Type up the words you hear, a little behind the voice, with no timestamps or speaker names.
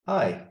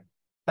Hi,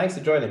 thanks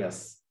for joining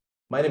us.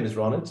 My name is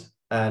Ronit,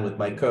 and with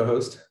my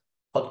co-host,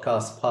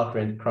 podcast partner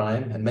in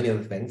crime, and many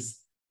other things,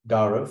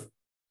 Gaurav,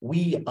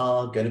 we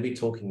are going to be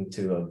talking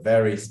to a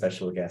very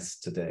special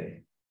guest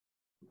today.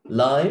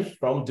 Live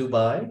from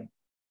Dubai,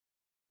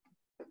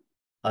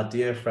 our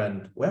dear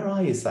friend. Where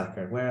are you,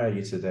 Saqr? Where are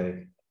you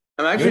today?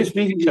 I'm actually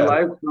speaking to you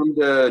live from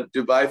the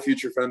Dubai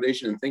Future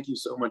Foundation, and thank you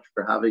so much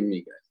for having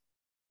me,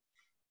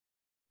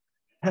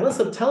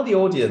 guys. Tell the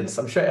audience,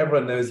 I'm sure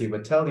everyone knows you,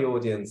 but tell the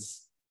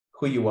audience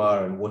who you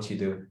are and what you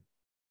do.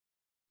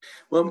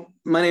 Well,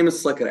 my name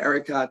is Saqr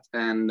Ereiqat,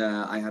 and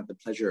I have the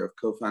pleasure of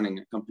co-founding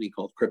a company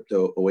called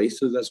Crypto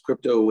Oasis. As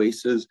Crypto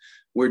Oasis,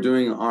 we're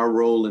doing our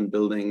role in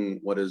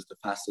building what is the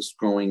fastest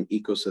growing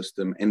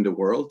ecosystem in the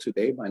world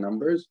today by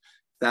numbers.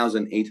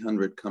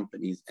 1,800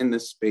 companies in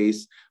this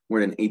space, more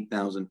than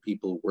 8,000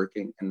 people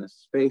working in this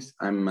space.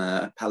 I'm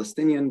a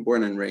Palestinian,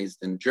 born and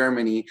raised in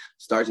Germany,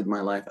 started my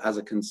life as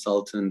a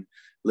consultant,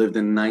 lived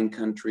in 9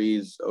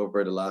 countries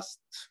over the last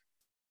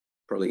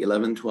probably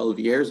 11, 12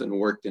 years and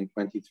worked in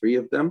 23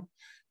 of them.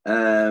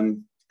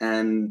 And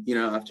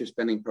after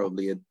spending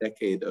probably a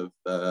decade of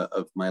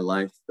my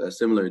life,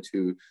 similar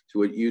to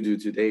what you do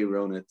today,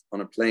 Ronit, on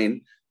a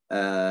plane,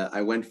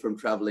 I went from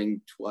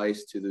traveling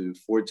twice to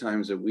 4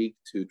 times a week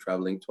to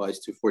traveling twice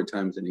to 4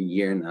 times in a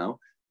year now,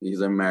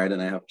 because I'm married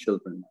and I have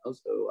children now.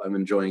 So I'm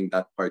enjoying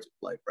that part of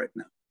life right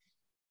now.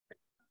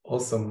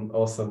 Awesome,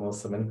 awesome,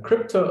 awesome. And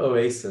Crypto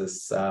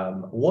Oasis,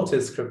 what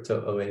is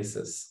Crypto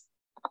Oasis?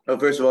 Oh,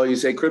 first of all, you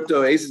say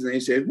Crypto Oasis and you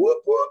say whoop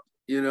whoop.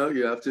 You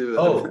have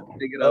to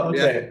pick it up.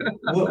 Okay.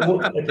 Yeah.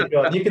 Okay,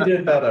 go on. You can do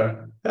it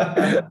better.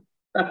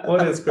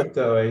 What is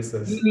Crypto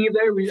Oasis? Me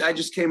neither. I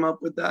just came up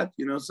with that.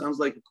 Sounds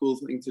like a cool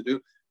thing to do.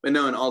 But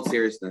no, in all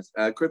seriousness,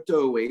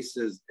 Crypto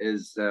Oasis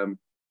is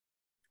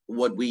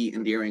what we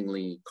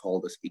endearingly call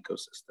this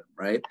ecosystem,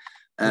 right?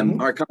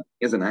 Our company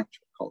is an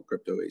actual called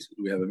Crypto Oasis.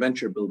 We have a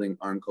venture building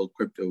arm called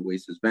Crypto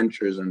Oasis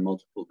Ventures and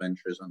multiple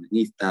ventures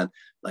underneath that,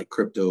 like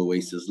Crypto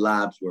Oasis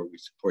Labs, where we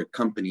support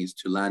companies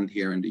to land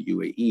here in the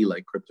UAE,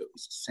 like Crypto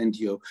Oasis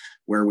Sentio,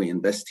 where we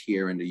invest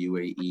here in the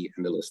UAE,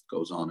 and the list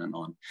goes on and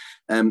on.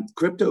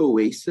 Crypto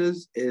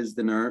Oasis is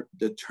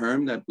the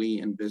term that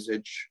we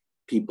envisage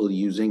people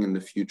using in the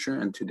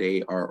future and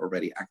today are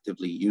already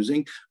actively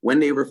using when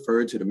they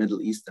refer to the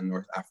Middle East and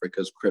North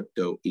Africa's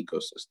crypto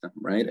ecosystem,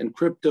 right? And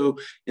crypto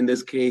in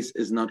this case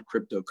is not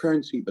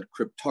cryptocurrency, but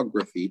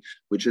cryptography,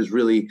 which is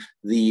really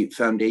the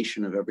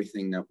foundation of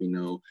everything that we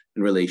know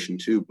in relation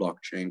to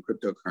blockchain,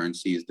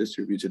 cryptocurrencies,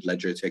 distributed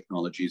ledger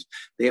technologies.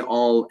 They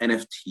all,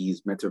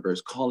 NFTs,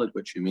 metaverse, call it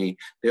what you may,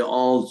 they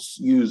all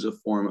use a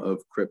form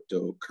of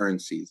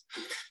cryptocurrencies.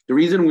 The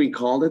reason we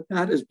called it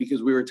that is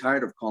because we were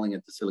tired of calling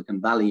it the Silicon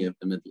Valley of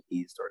the Middle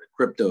East or the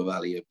Crypto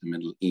Valley of the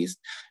Middle East.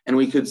 And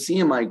we could see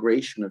a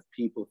migration of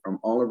people from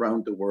all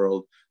around the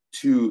world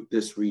to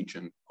this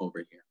region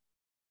over here.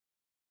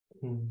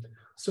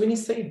 So when you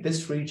say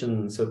this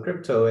region, so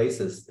Crypto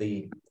Oasis,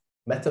 the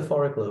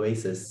metaphorical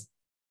oasis,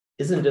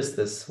 isn't just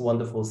this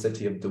wonderful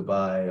city of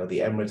Dubai or the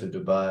Emirate of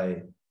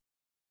Dubai.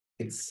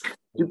 It's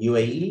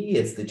UAE,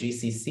 it's the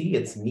GCC,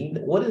 it's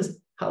MENA.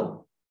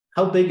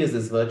 How big is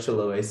this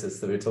virtual oasis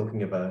that we're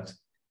talking about?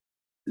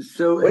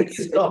 So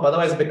stop,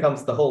 otherwise it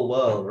becomes the whole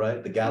world,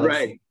 right? The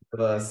galaxy.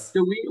 Right.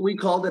 So we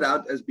called it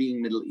out as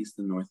being Middle East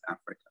and North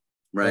Africa,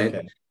 right?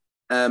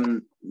 Okay.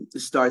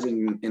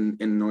 Starting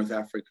in North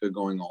Africa,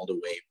 going all the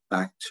way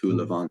back to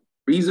Levant.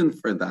 Reason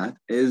for that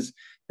is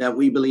that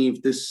we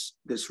believe this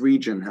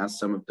region has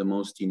some of the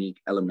most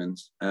unique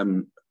elements.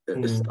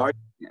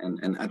 Starting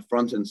and at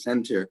front and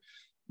center,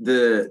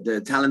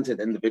 the talented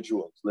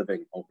individuals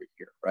living over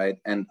here, right?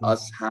 And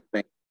us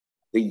having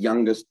the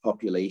youngest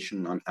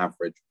population on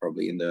average,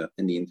 probably in the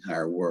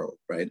entire world,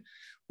 right?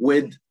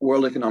 With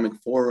World Economic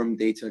Forum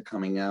data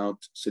coming out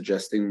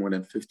suggesting more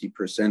than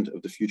 50%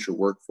 of the future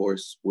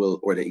workforce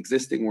or the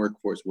existing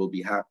workforce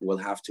will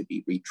have to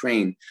be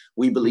retrained.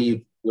 We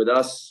believe with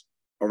us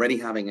already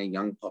having a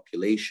young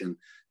population,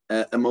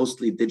 a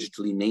mostly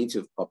digitally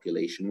native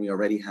population, we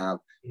already have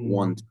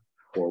one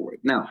forward.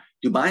 Now,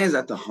 Dubai is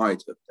at the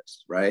heart of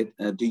this, right?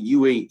 The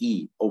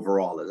UAE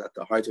overall is at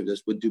the heart of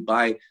this, with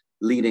Dubai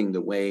leading the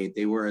way.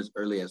 They were as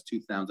early as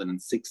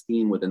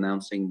 2016 with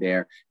announcing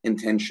their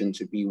intention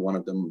to be one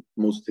of the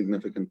most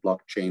significant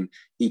blockchain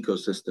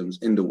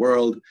ecosystems in the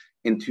world.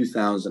 In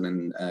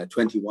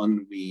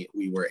 2021, we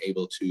were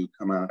able to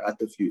come out at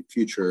the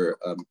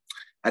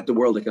at the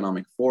World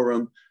Economic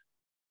Forum.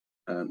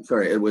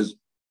 It was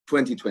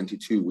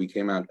 2022. We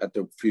came out at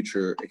the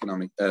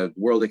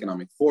World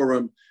Economic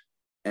Forum,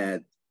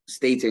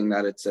 stating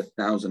that it's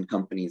 1,000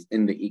 companies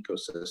in the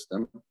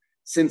ecosystem.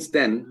 Since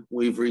then,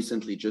 we've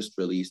recently just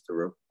released a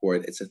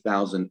report. It's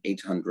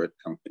 1,800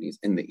 companies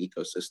in the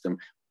ecosystem.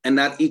 And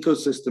that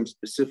ecosystem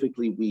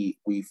specifically,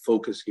 we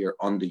focus here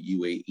on the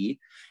UAE.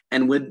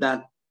 And with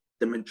that,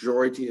 the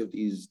majority of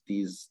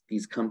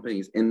these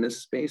companies in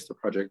this space, the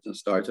projects and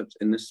startups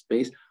in this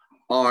space,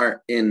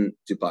 are in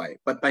Dubai.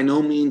 But by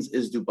no means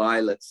is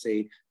Dubai, let's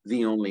say,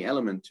 the only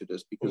element to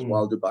this, because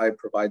while Dubai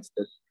provides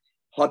this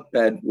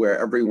hotbed where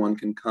everyone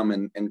can come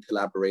and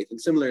collaborate. And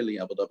similarly,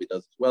 Abu Dhabi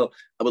does as well.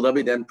 Abu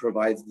Dhabi then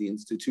provides the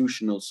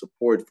institutional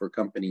support for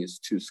companies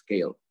to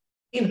scale.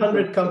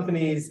 1,800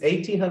 companies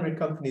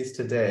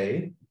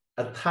today,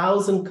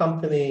 1,000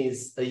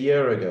 companies a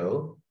year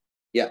ago.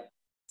 Yeah.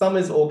 Some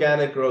is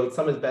organic growth,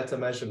 some is better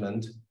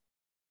measurement.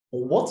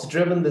 What's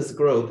driven this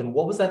growth, and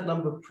what was that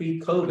number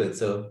pre-COVID?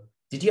 So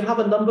did you have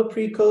a number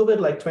pre-COVID,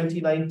 like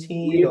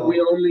 2019? We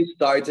only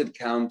started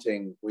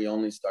counting,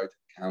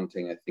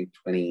 I think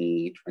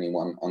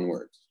 2021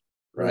 onwards,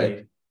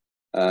 right?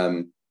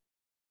 Having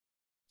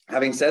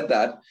said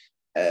that,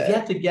 if you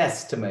had to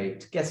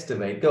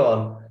guesstimate, go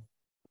on.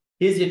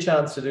 Here's your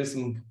chance to do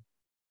some.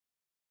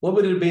 What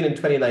would it have been in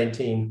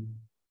 2019?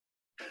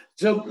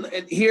 So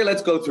here,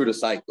 let's go through the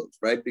cycles,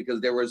 right?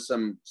 Because there were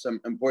some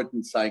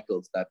important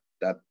cycles that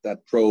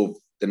drove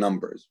the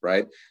numbers,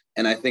 right?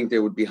 And I think they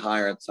would be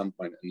higher at some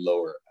point and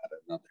lower at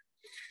another.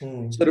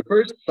 So the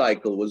first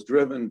cycle was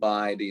driven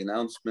by the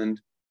announcement,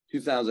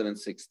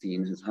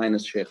 2016, His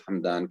Highness Sheikh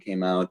Hamdan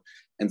came out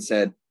and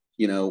said,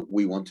 you know,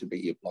 we want to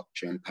be a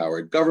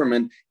blockchain-powered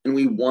government, and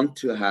we want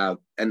to have,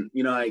 and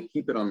you know, I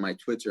keep it on my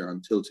Twitter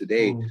until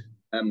today,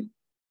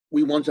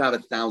 we want to have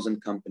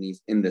 1,000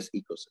 companies in this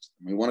ecosystem.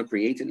 We want to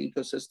create an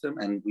ecosystem,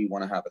 and we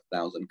want to have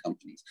 1,000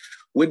 companies.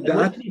 With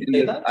that,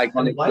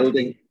 iconic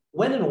building.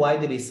 When and why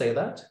did he say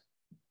that?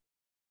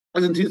 It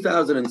was in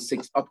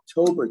 2006,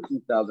 October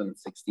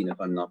 2016,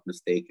 if I'm not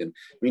mistaken.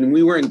 I mean,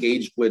 we were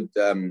engaged with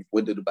the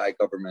Dubai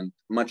government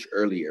much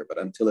earlier, but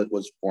until it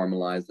was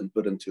formalized and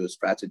put into a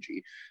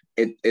strategy,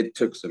 it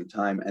took some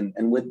time.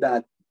 And with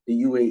that,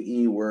 the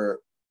UAE were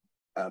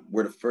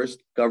the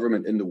first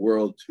government in the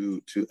world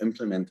to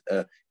implement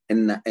a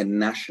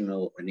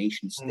national or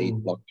nation-state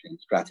blockchain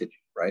strategy,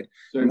 right?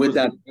 So and with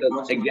that,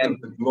 again,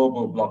 the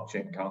Global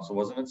Blockchain Council,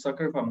 wasn't it,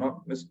 Saqr, if I'm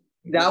not mistaken?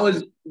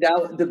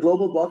 The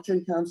Global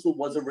Blockchain Council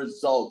was a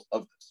result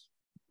of this,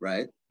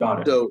 right?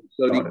 Got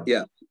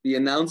it. The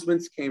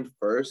announcements came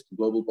first. The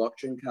Global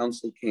Blockchain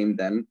Council came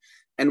then,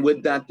 and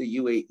with that, the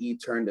UAE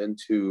turned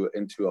into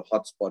a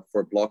hotspot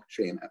for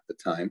blockchain at the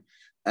time.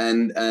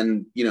 And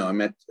you know, I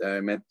met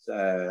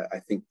I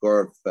think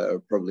Gaurav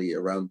probably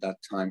around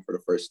that time for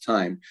the first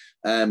time,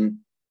 and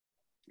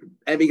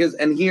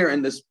here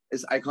in this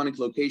iconic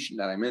location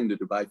that I'm in, the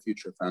Dubai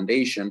Future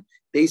Foundation,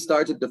 they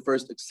started the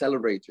first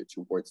accelerator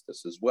towards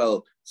this as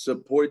well,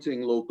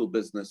 supporting local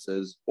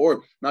businesses,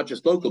 or not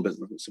just local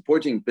businesses,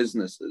 supporting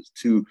businesses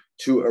to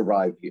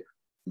arrive here,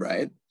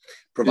 right?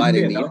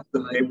 Providing the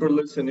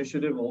paperless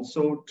initiative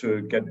also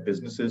to get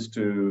businesses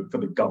for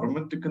the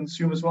government to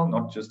consume as well,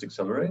 not just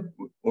accelerate?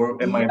 Or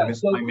am I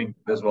mistiming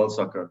as well,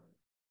 Saqr?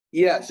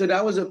 Yeah, so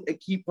that was a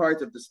key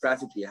part of the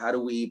strategy. How do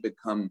we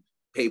become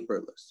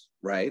paperless,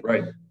 right?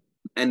 Right.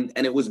 And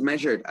it was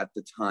measured at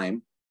the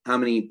time. How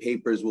many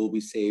papers will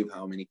we save?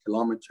 How many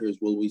kilometers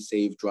will we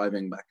save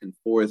driving back and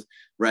forth,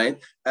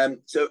 right?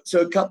 So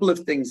a couple of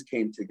things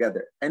came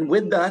together. And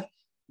with that,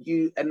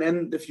 and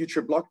then the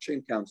Future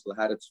Blockchain Council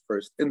had its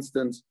first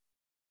instance.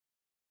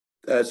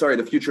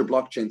 The Future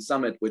Blockchain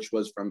Summit, which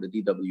was from the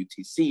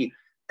DWTC,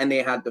 and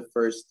they had the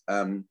first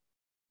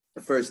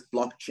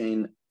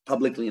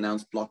publicly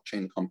announced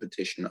blockchain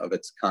competition of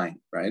its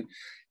kind, right?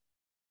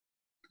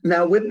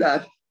 Now, with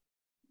that,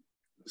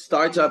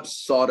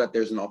 startups saw that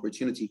there's an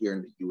opportunity here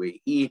in the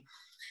UAE.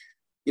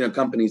 You know,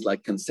 companies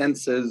like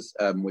Consensus,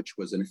 which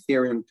was an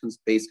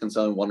Ethereum-based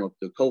consultant, one of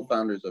the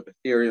co-founders of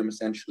Ethereum,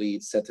 essentially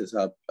set us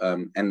up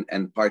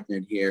and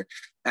partnered here.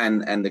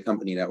 And the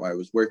company that I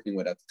was working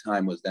with at the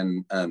time was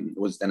then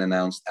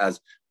announced as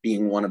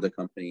being one of the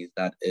companies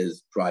that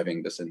is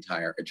driving this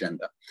entire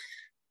agenda.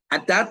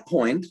 At that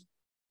point,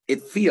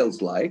 it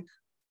feels like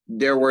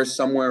there were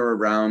somewhere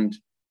around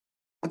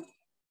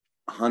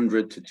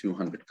 100 to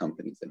 200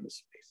 companies in this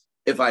space.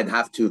 If I'd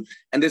have to,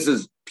 and this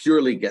is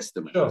purely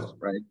guesstimates, sure,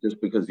 right?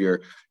 Just because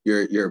you're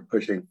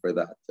pushing for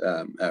that,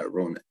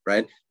 Ronan,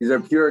 right? These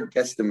are pure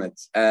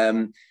guesstimates.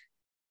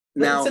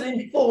 Now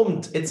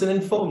it's an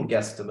informed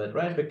guesstimate,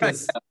 right?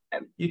 Because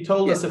you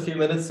told us a few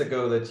minutes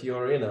ago that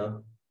you're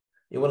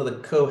one of the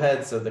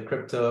co-heads of the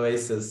crypto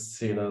Oasis,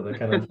 you know, the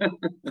kind of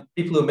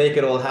people who make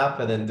it all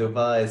happen in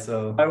Dubai.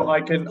 So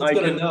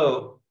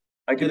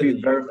I can do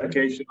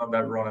verification on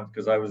that, Ronan,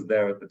 because I was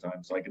there at the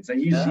time, so I can say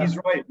he's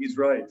right. He's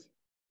right.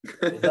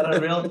 Is that a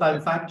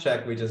real-time fact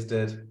check we just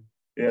did?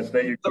 Yes,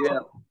 there you go. Yeah,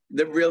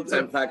 the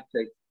real-time fact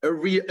check, a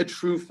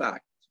true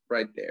fact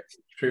right there.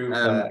 True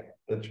fact.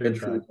 A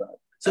true fact.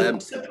 So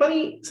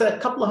a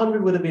couple of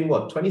hundred would have been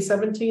what,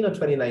 2017 or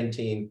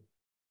 2019?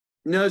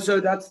 No,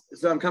 so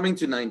I'm coming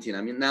to 19.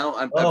 I mean, now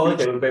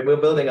okay, we're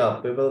building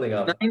up.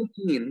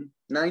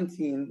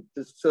 19,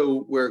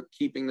 so we're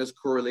keeping this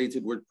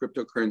correlated with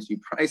cryptocurrency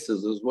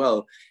prices as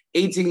well.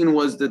 18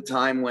 was the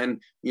time when,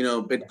 you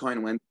know,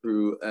 Bitcoin went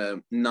through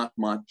not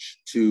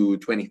much to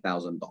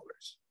 $20,000,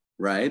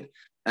 right?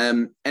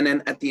 And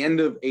then at the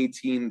end of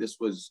 18, this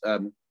was,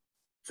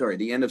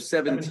 the end of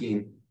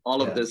 17,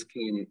 all of this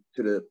came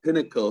to the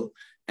pinnacle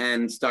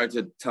and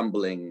started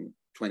tumbling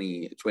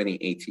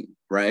 2018,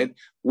 right?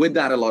 With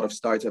that, a lot of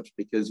startups,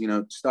 because, you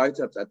know,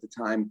 startups at the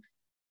time,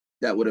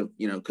 that would have,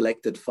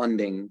 collected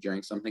funding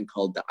during something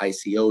called the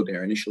ICO,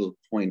 their initial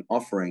coin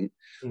offering,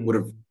 would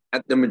have,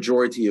 at the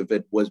majority of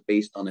it was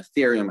based on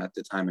Ethereum at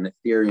the time. And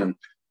Ethereum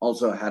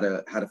also had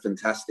a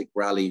fantastic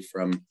rally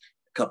from a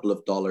couple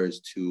of dollars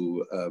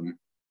to,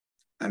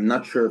 I'm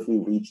not sure if we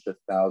reached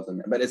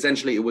 1,000, but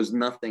essentially it was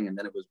nothing and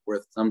then it was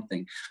worth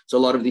something. So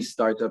a lot of these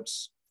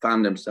startups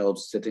found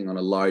themselves sitting on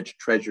a large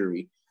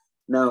treasury.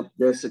 Now,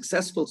 there are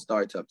successful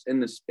startups in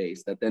the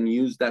space that then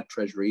use that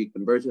treasury,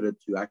 converted it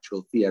to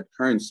actual fiat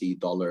currency,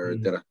 dollar,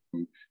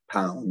 dirham,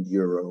 pound,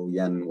 euro,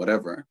 yen,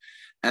 whatever,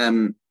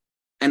 and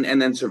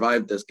then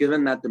survived this.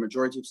 Given that the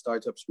majority of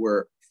startups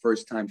were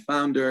first-time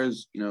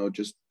founders,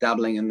 just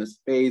dabbling in the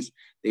space,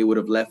 they would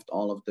have left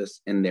all of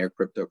this in their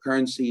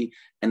cryptocurrency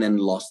and then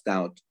lost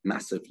out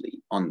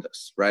massively on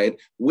this, right?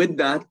 With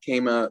that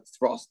came a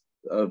thrust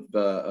of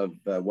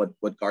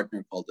what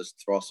Gartner called this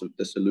thrust of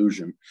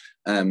disillusion.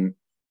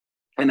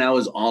 And that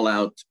was all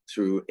out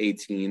through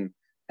 18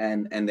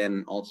 and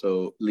then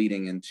also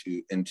leading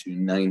into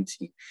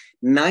 19.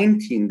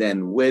 19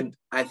 then with,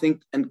 I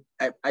think, and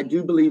I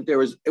do believe it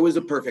was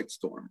a perfect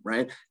storm,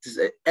 right?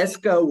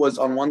 ESCA was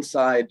on one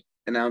side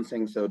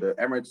announcing, so the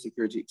Emirates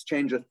Security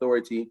Exchange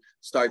Authority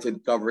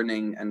started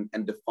governing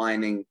and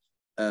defining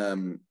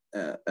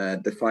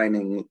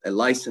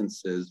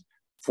licenses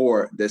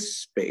for this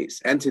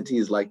space.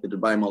 Entities like the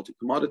Dubai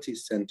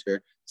Multi-Commodities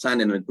Center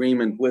signed an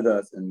agreement with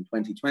us in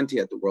 2020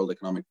 at the World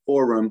Economic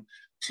Forum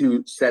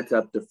to set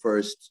up the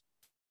first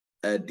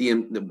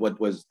what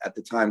was at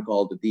the time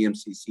called the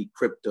DMCC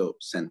Crypto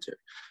Center,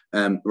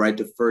 right?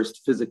 The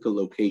first physical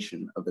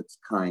location of its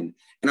kind.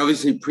 And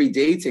obviously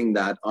predating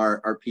that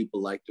are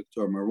people like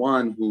Dr.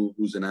 Marwan,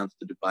 who's announced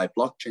the Dubai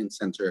Blockchain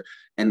Center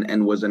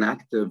and was an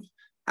active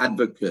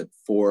advocate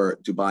for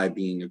Dubai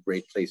being a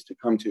great place to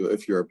come to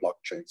if you're a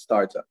blockchain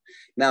startup.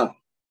 Now,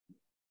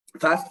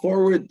 fast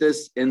forward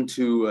this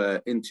into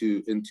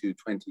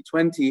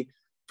 2020.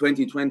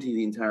 2020,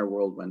 the entire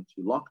world went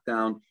to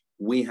lockdown.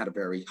 We had a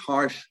very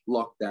harsh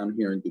lockdown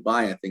here in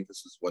Dubai. I think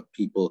this is what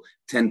people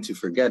tend to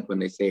forget when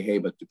they say, hey,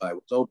 but Dubai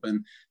was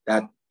open,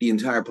 that the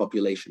entire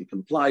population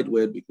complied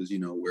with because,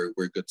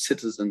 we're good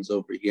citizens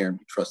over here and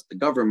we trust the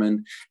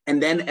government.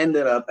 And then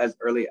ended up as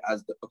early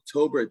as the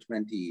October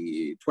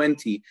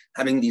 2020,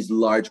 having these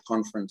large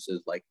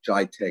conferences like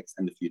GITEX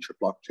and the Future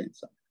Blockchain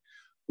Summit.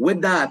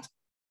 With that,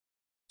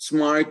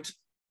 smart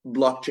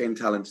blockchain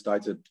talent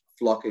started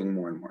flocking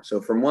more and more. So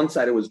from one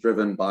side, it was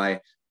driven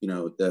by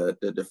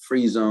the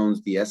free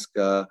zones, the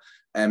ESCA,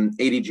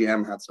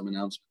 ADGM had some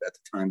announcements at the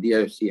time,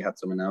 DIFC had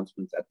some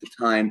announcements at the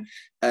time,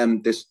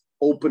 this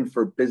open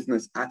for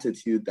business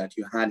attitude that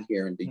you had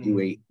here in the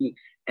UAE.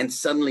 And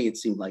suddenly it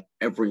seemed like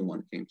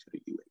everyone came to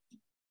the UAE,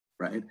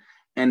 right?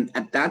 And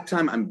at that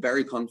time, I'm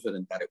very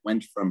confident that it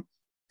went from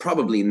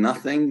probably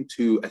nothing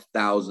to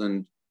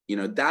 1,000,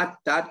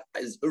 that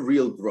is a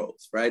real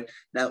growth, right?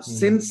 Now,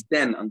 since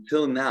then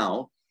until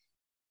now,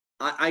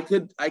 I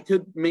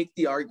could make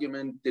the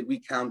argument, did we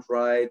count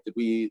right? Did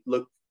we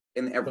look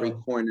in every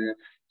corner?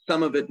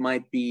 Some of it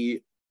might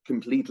be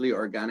completely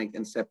organic,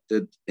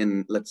 incepted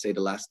in, let's say,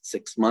 the last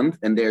 6 months.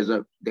 And there's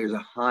a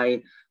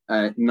high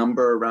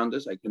number around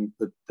this. I can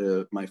put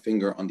my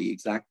finger on the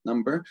exact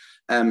number.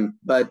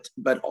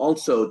 But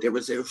also there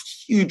was a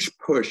huge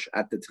push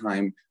at the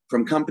time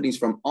from companies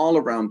from all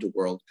around the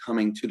world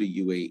coming to the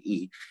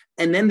UAE.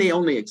 And then they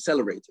only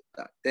accelerated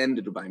that. Then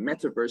the Dubai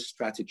Metaverse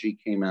strategy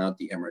came out,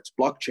 the Emirates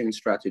blockchain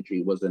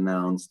strategy was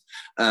announced.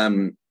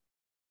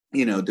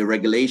 The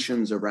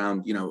regulations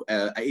around,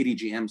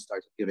 ADGM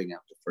started giving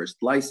out the first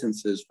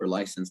licenses for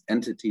licensed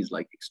entities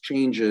like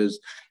exchanges.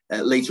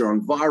 Later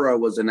on, VARA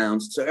was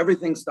announced. So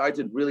everything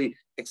started really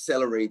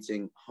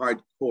accelerating,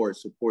 hardcore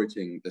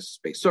supporting this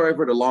space. Sorry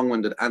for the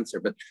long-winded answer,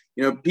 but,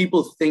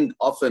 people think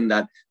often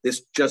that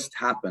this just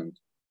happened.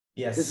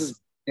 Yes. This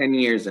is 10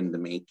 years in the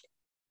making,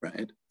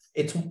 right?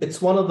 It's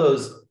one of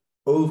those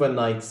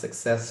overnight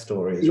success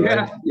stories,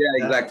 right? Yeah,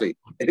 exactly.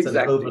 It's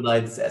exactly. an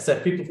overnight. So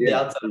people from the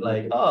outside are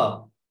like,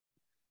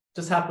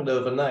 just happened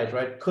overnight,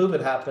 right?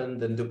 COVID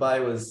happened and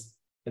Dubai was,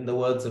 in the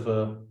words of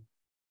a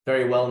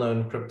very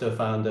well-known crypto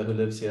founder who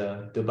lives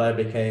here, Dubai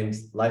became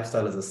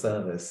lifestyle as a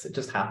service. It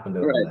just happened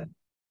overnight.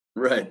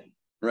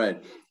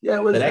 Right. Yeah,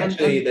 it was. But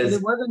actually, and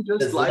it wasn't just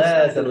there's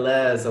layers and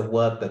layers of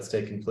work that's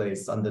taking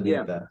place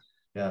underneath that.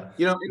 Yeah.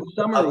 In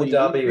summary, Abu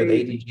Dhabi with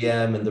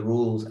ADGM and the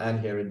rules, and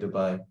here in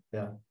Dubai.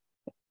 Yeah.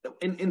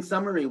 In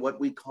summary, what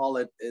we call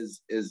it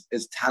is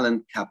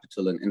talent,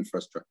 capital, and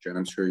infrastructure. And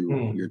I'm sure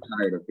you're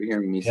tired of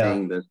hearing me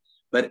saying this,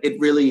 but it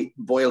really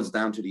boils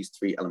down to these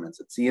three elements.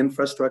 It's the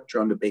infrastructure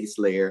on the base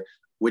layer,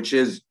 which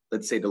is,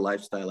 let's say, the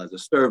lifestyle as a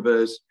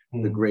service,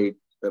 the great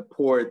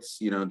ports,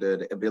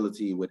 the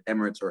ability with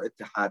Emirates or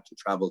Etihad to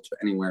travel to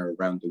anywhere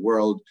around the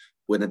world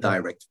with a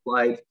direct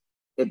flight.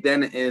 It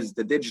then is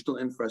the digital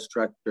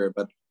infrastructure,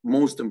 but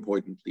most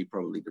importantly,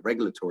 probably the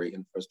regulatory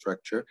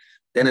infrastructure.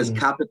 Then is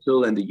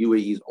capital, and the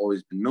UAE has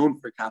always been known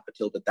for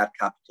capital, but that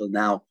capital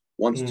now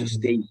wants to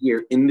stay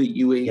here in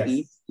the UAE.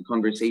 Yes. The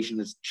conversation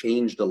has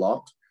changed a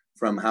lot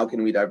from how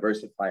can we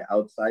diversify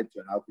outside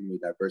to how can we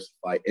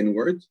diversify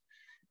inwards.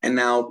 And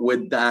now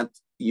with that,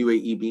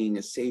 UAE being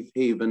a safe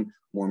haven,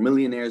 more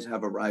millionaires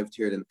have arrived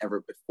here than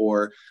ever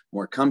before.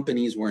 More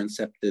companies were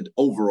incepted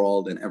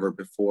overall than ever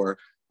before.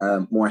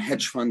 More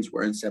hedge funds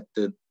were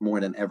incepted more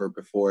than ever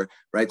before,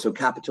 right? So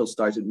capital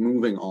started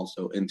moving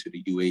also into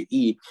the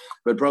UAE.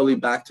 But probably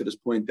back to this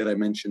point that I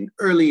mentioned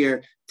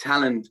earlier,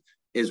 talent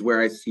is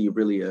where I see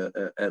really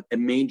a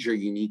major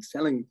unique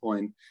selling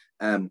point,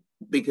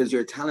 because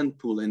your talent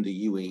pool in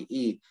the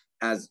UAE,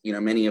 as you know,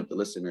 many of the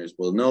listeners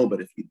will know,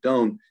 but if you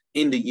don't,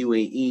 in the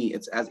UAE,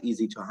 it's as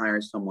easy to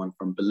hire someone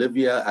from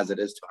Bolivia as it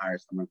is to hire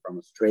someone from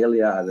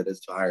Australia, as it is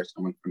to hire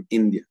someone from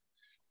India,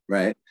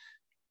 right?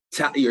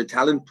 Your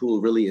talent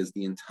pool really is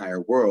the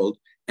entire world.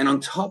 And on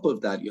top of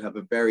that, you have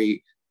a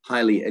very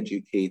highly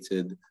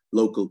educated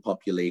local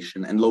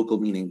population, and local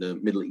meaning the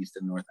Middle East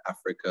and North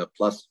Africa,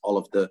 plus all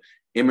of the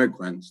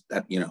immigrants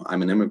that, you know,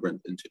 I'm an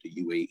immigrant into the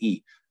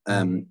UAE,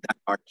 that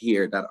are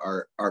here, that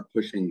are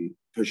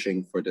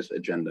pushing for this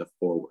agenda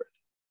forward.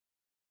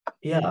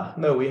 Yeah,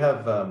 no, we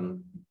have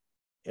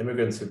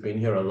immigrants who've been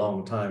here a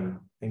long time,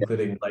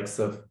 including likes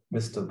of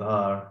Mr.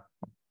 Dhar,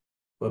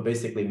 who are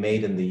basically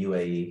made in the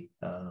UAE.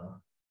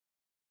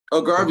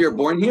 Oh, Garv, you're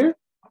born here?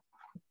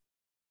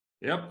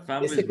 Yep,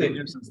 family's been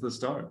here since the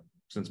start.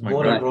 Since my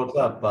born and brought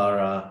up,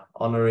 our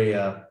honorary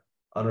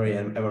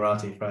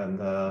Emirati friend,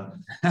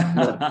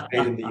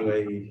 made in the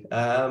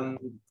UAE.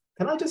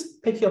 Can I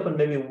just pick you up on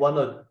maybe one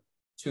or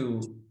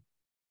two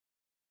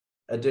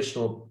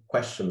additional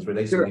questions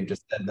related to what you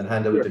just said, and then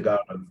hand over to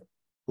Gaurav,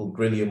 who'll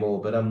grill you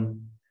more. But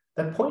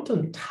that point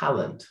on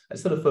talent, I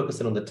sort of focus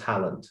in on the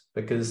talent,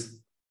 because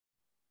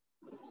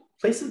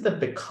places that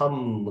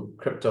become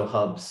crypto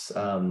hubs,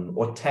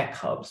 or tech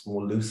hubs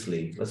more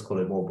loosely, let's call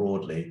it more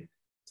broadly,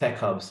 tech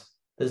hubs,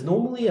 there's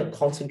normally a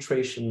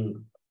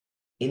concentration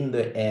in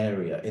the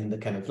area, in the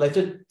kind of, like,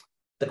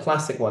 the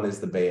classic one is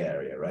the Bay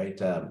Area, right?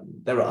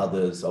 There are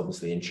others,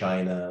 obviously, in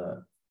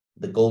China,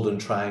 the Golden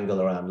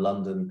Triangle around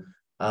London.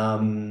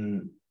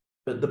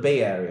 But the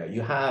Bay Area,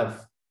 you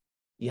have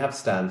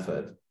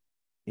Stanford,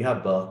 you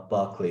have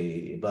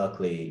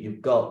Berkeley,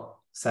 you've got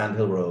Sand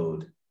Hill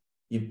Road,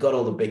 you've got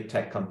all the big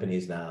tech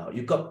companies now,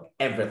 you've got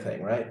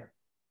everything, right?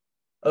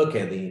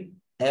 Okay, the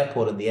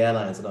airport and the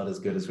airlines are not as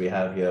good as we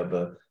have here,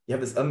 but you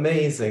have this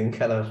amazing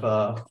kind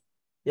of,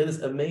 you have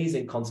this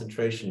amazing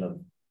concentration of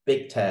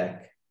big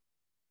tech,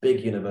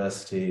 big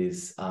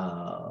universities,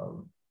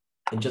 and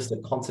just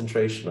a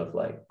concentration of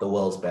like the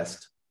world's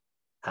best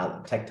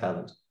talent, tech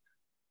talent.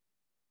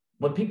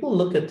 When people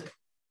look at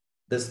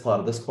this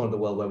corner of the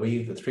world where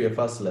we, the three of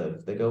us,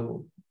 live, they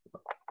go,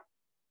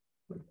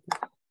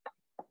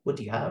 what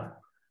do you have?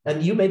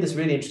 And you made this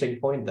really interesting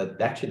point that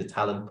actually the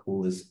talent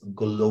pool is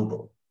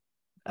global,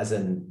 as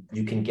in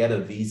you can get a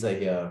visa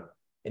here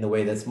in a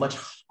way that's much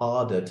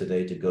harder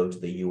today to go to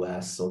the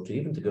US or to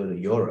even to go to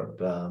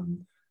Europe.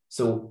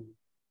 So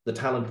the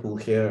talent pool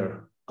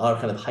here, our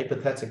kind of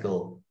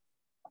hypothetical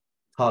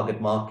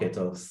target market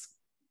or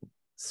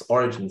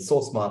origin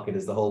source market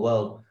is the whole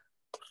world.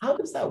 How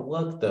does that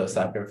work though,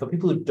 Saqr? For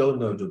people who don't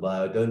know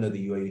Dubai, or don't know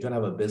the UAE, don't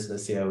have a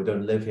business here, who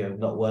don't live here, have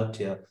not worked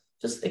here,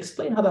 just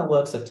explain how that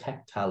works for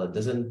tech talent.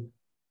 Is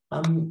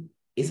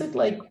it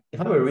like, if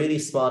I'm a really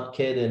smart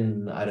kid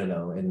in, I don't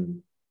know,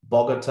 in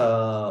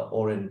Bogota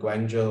or in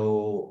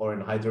Guangzhou or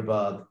in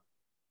Hyderabad,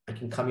 I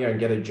can come here and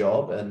get a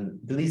job? And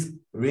do these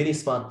really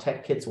smart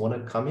tech kids want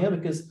to come here?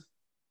 Because,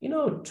 you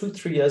know,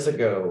 2-3 years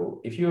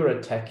ago, if you were a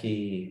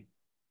techie,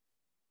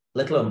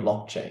 let alone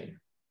blockchain,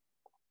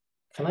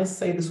 can I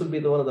say this would be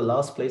one of the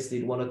last places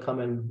you'd want to come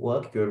and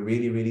work if you're a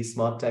really, really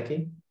smart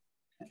techie?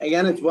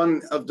 Again, it's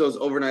one of those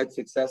overnight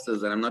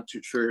successes, and I'm not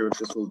too sure what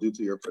this will do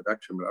to your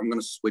production, but I'm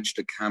going to switch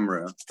the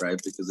camera, right?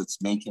 Because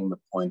it's making the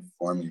point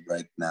for me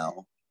right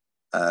now.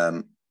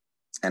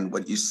 And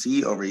what you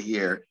see over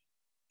here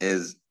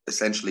is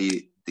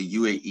essentially the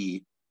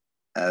UAE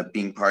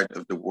being part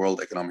of the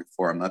World Economic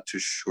Forum. I'm not too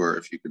sure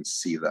if you can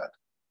see that,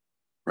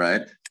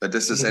 right? But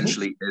this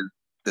essentially is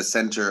the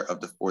center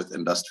of the fourth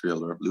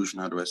industrial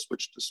revolution. How do I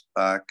switch this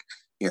back?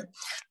 Here,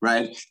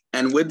 right?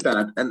 And with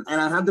that, and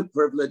I had the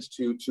privilege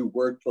to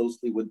work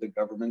closely with the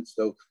government.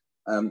 So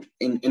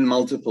in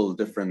multiple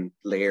different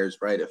layers,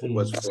 right? If it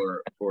was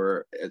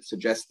for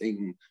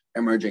suggesting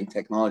emerging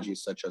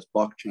technologies such as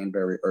blockchain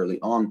very early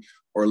on,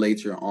 or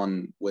later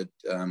on with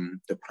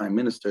the Prime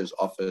Minister's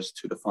office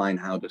to define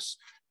how this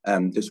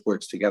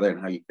works together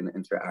and how you can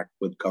interact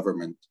with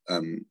government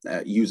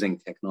using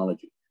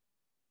technology.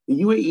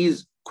 The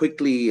UAE's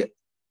quickly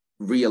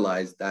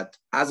realized that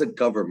as a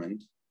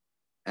government,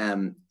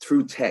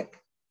 through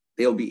tech,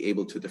 they'll be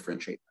able to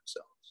differentiate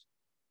themselves.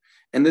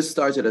 And this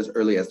started as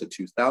early as the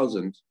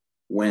 2000s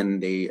when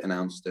they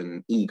announced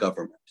an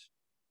e-government,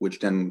 which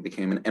then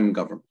became an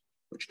M-government,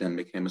 which then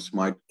became a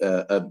smart,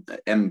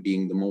 M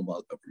being the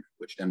mobile government,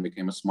 which then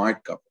became a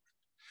smart government,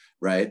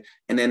 right?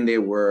 And then they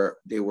were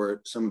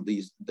some of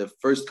the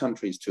first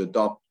countries to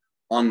adopt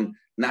on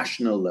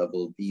national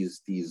level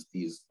these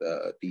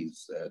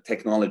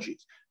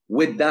technologies.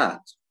 With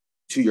that,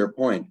 to your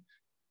point,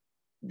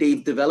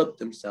 they've developed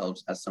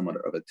themselves as somewhat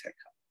of a tech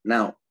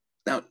hub.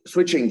 Now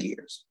switching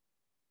gears,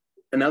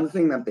 another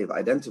thing that they've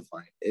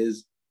identified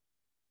is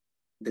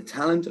the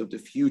talent of the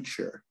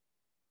future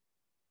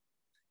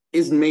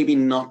is maybe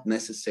not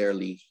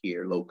necessarily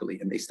here locally.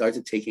 And they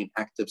started taking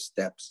active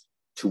steps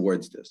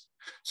towards this.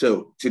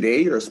 So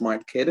today you're a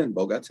smart kid in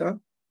Bogota,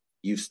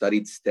 you've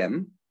studied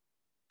STEM,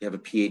 you have a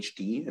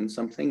PhD in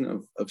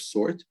something of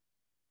sort,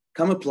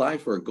 come apply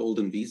for a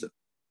golden visa,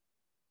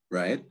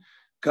 right?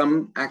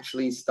 Come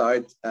actually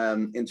start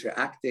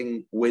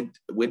interacting with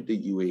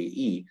the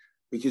UAE,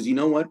 because you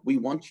know what, we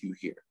want you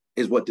here,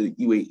 is what the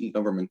UAE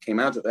government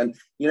came out of. And,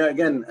 you know,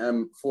 again,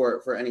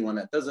 for anyone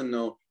that doesn't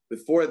know,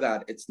 before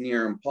that, it's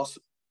near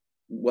impossible.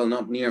 Well,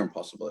 not near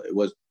impossible. It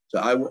was,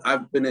 so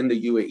I've been in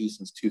the UAE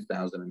since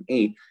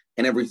 2008,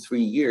 and every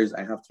 3 years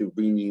I have to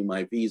renew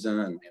my visa,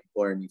 and my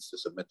employer needs to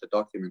submit the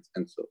documents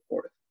and so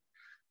forth.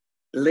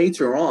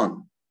 Later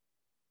on,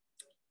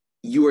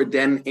 you are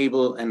then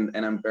able, and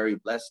I'm very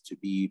blessed to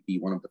be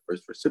one of the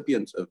first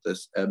recipients of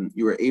this,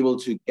 you are able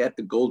to get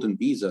the golden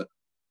visa,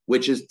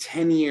 which is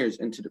 10 years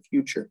into the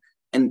future.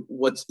 And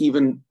what's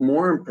even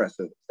more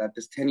impressive is that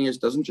this 10 years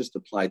doesn't just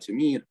apply to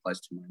me, it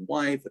applies to my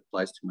wife, it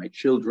applies to my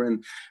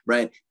children,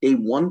 right? They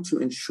want to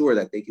ensure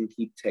that they can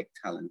keep tech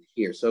talent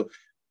here. So,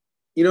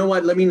 you know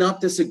what, let me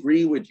not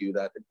disagree with you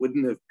that it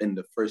wouldn't have been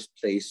the first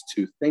place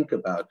to think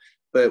about.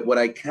 But what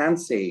I can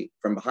say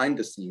from behind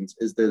the scenes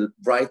is the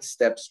right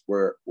steps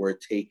were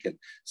taken.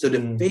 So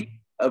the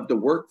fate of the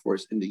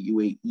workforce in the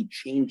UAE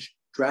changed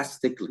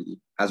drastically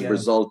as a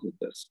result of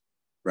this,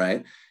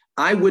 right?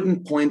 I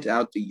wouldn't point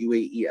out the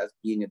UAE as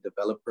being a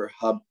developer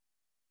hub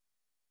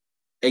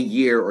a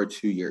year or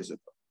 2 years ago.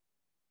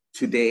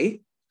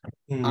 Today,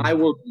 I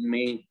will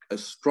make a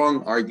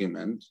strong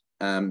argument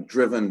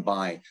driven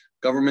by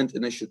government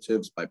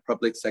initiatives, by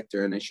public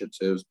sector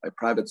initiatives, by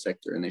private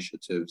sector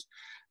initiatives,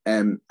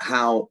 and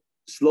how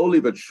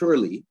slowly but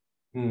surely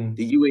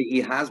the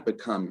UAE has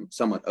become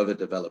somewhat of a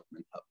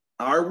development hub.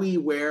 Are we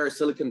where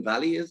Silicon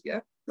Valley is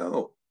yet?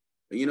 No.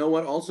 But you know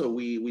what? Also,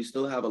 we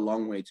still have a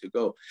long way to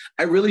go.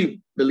 I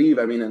really believe,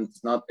 I mean, and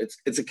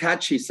it's a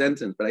catchy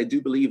sentence, but I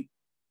do believe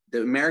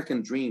the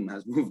American dream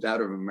has moved out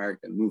of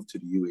America and moved to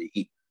the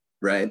UAE,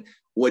 right?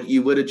 What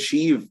you would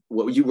achieve,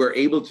 what you were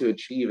able to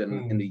achieve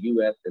in the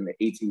US in the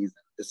 80s,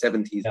 the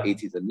 70s,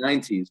 80s, and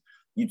 90s,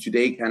 you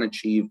today can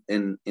achieve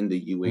in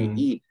the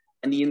UAE.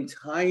 And the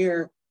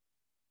entire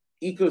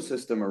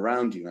ecosystem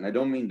around you, and I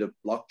don't mean the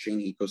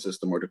blockchain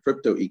ecosystem or the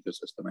crypto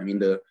ecosystem, I mean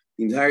the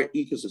entire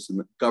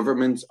ecosystem.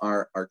 Governments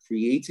are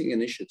creating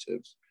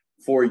initiatives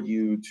for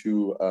you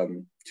to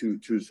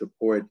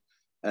support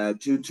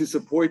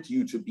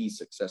you to be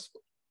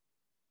successful.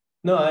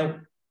 No,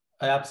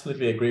 I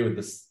absolutely agree with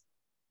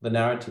the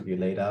narrative you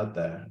laid out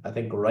there. I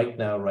think right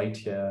now, right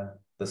here,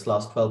 this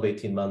last 12,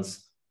 18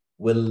 months,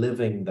 we're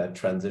living that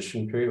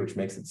transition period, which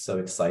makes it so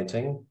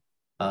exciting.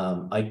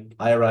 I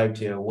arrived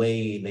here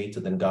way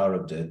later than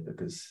Gaurav did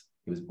because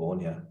he was born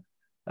here.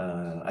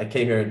 I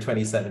came here in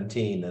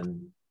 2017,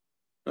 and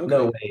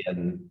no way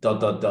and ...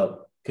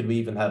 could we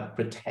even have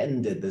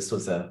pretended this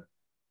was a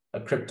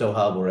crypto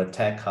hub or a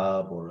tech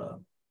hub or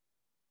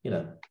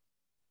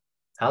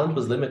talent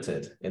was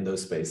limited in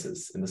those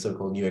spaces, in the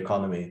so-called new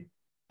economy.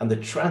 And the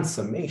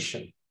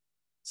transformation,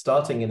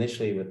 starting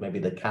initially with maybe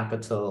the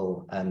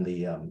capital and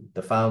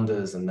the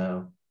founders, and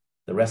now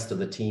the rest of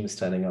the teams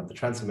turning up, the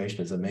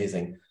transformation is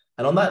amazing.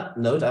 And on that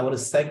note, I want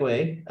to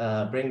segue,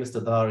 bring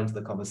Mr. Dhar into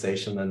the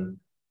conversation and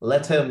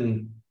let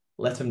him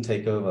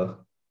take over.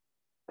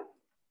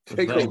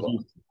 Thank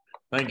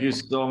you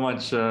so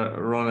much,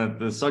 Ronit.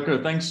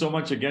 Saqr, thanks so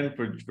much again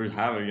for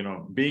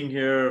having, being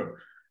here,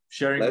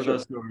 sharing with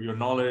us your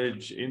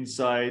knowledge,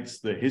 insights,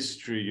 the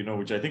history,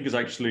 which I think is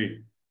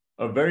actually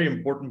a very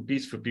important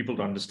piece for people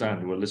to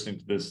understand who are listening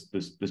to this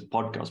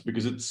podcast,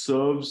 because it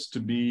serves to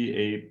be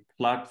a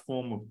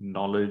platform of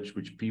knowledge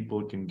which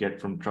people can get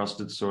from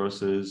trusted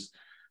sources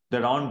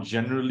that aren't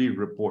generally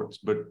reports,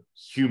 but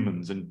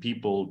humans and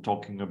people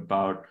talking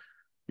about,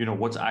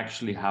 what's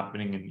actually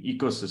happening in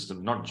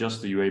ecosystems, not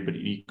just the UAE, but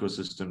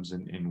ecosystems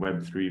in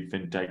Web3,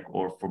 fintech,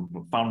 or from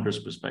a founder's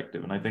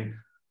perspective. And I think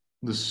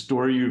the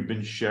story you've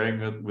been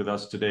sharing with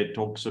us today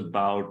talks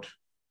about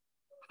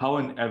how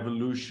an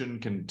evolution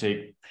can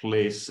take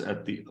place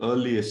at the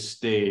earliest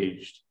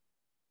stage,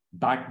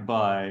 backed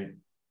by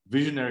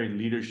visionary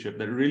leadership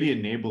that really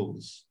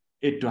enables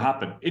it to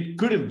happen. It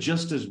could have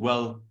just as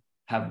well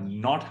have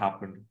not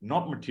happened,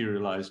 not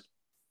materialized,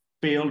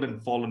 failed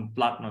and fallen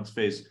flat on its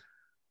face,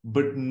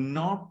 but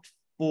not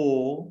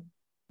for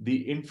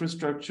the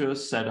infrastructure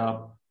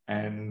setup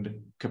and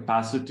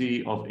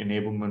capacity of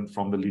enablement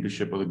from the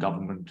leadership of the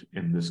government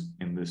in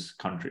this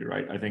country,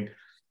 right? I think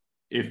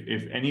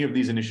if any of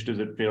these initiatives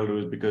had failed, it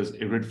was because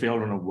it had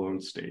failed on a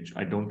world stage.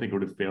 I don't think it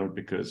would have failed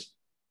because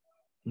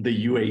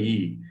the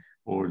UAE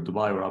or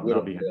Dubai or Abu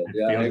Dhabi had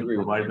failed to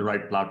provide the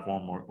right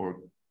platform or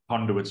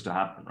conduits to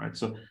happen, right?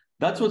 So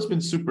that's what's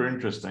been super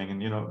interesting.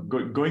 And,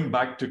 going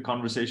back to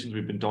conversations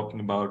we've been talking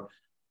about,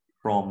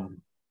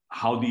 from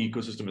how the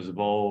ecosystem has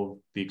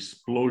evolved, the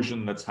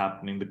explosion that's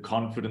happening, the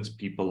confidence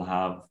people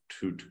have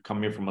to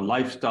come here from a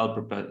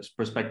lifestyle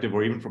perspective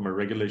or even from a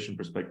regulation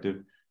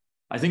perspective.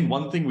 I think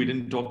one thing we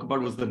didn't talk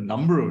about was the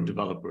number of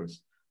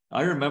developers.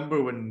 I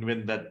remember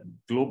when that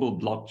global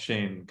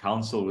blockchain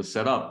council was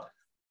set up,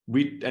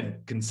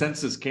 and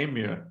consensus came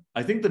here.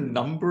 I think the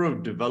number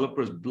of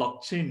developers,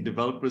 blockchain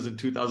developers in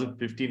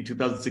 2015,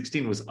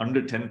 2016 was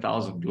under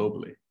 10,000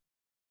 globally.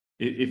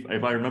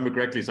 If I remember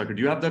correctly, Saqr,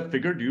 do you have that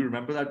figure? Do you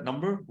remember that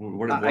number?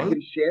 What it was? I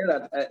can share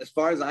that. As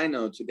far as I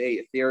know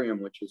today, Ethereum,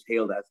 which is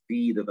hailed as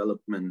the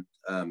development,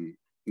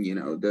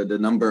 the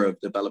number of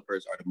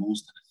developers are the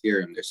most in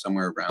Ethereum. There's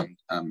somewhere around,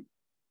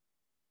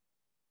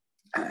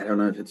 I don't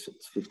know if it's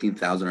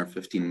 15,000 or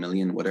 15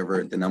 million,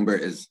 whatever. The number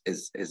is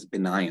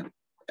benign.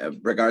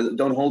 Regardless,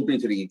 don't hold me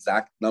to the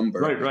exact number.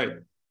 Right.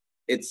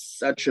 It's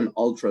such an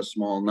ultra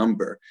small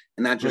number,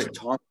 and that just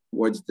talks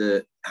towards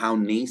how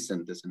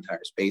nascent this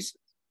entire space is.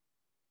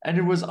 And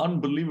it was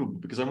unbelievable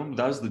because I remember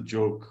that was the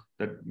joke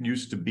that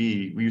used to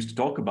be, we used to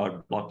talk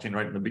about blockchain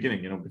right in the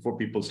beginning, before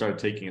people started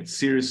taking it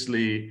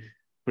seriously,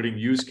 putting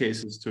use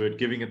cases to it,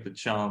 giving it the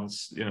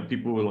chance.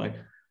 People were like,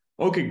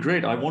 okay,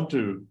 great, I want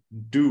to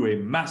do a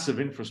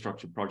massive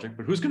infrastructure project,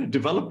 but who's going to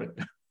develop it?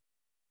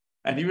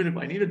 And even if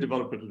I need a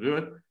developer to do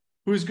it,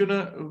 who's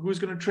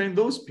gonna train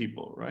those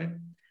people, right?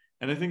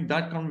 And I think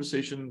that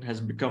conversation has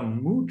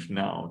become moot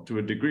now to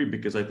a degree,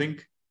 because I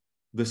think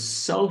the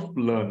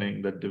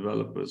self-learning that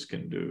developers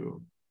can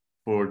do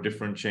for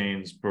different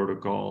chains,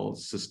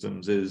 protocols,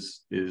 systems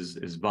is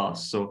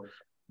vast. So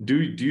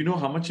do you know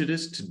how much it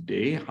is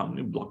today? How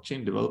many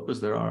blockchain developers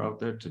there are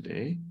out there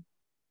today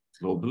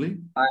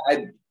globally?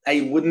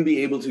 I wouldn't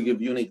be able to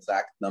give you an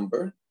exact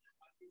number.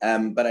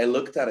 But I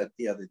looked at it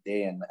the other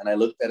day, and I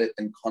looked at it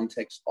in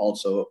context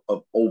also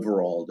of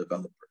overall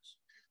developers.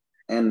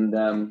 And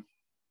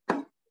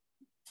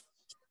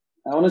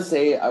I want to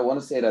say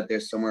that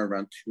there's somewhere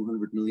around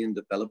 200 million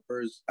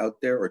developers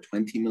out there, or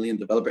 20 million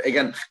developers.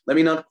 Again, let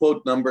me not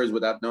quote numbers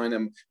without knowing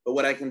them. But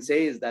what I can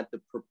say is that the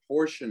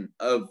proportion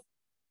of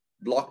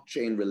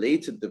blockchain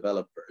related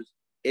developers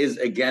is,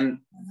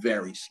 again,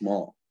 very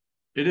small.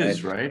 It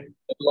is, right?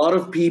 A lot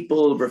of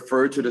people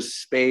refer to the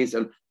space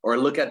or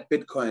look at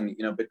Bitcoin.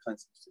 Bitcoin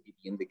seems to be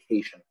the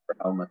indication for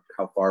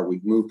how far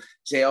we've moved.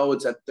 Say, oh,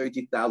 it's at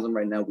 30,000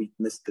 right now. We've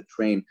missed the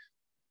train.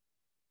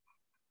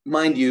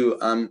 Mind you,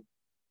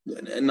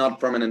 not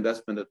from an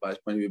investment advice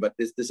point of view, but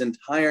this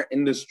entire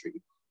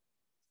industry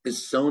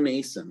is so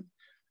nascent.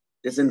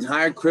 This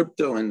entire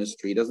crypto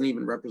industry doesn't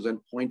even represent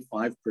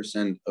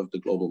 0.5% of the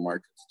global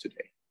markets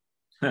today,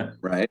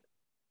 right?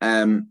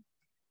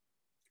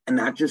 And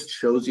that just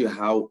shows you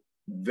how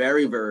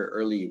very, very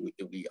early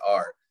we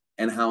are,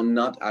 and how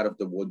not out of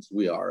the woods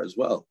we are as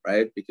well,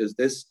 right? Because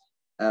this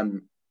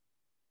can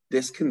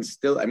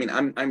still,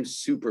 I'm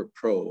super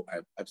pro.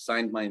 I've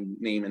signed my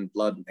name in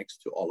blood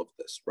next to all of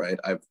this, right?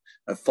 I've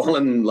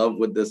fallen in love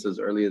with this as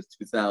early as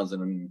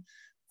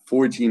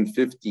 2014,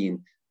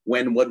 15,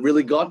 when what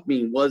really got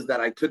me was that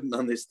I couldn't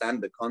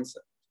understand the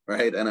concept,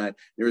 right? And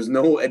there was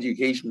no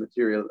education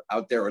material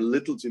out there, or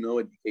little to no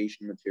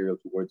education material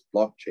towards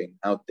blockchain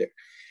out there.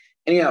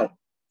 Anyhow,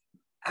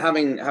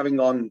 having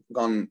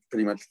gone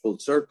pretty much full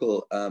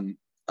circle, I'm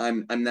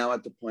now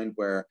at the point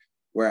where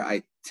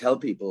I tell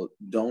people,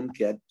 don't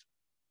get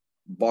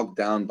bogged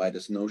down by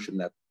this notion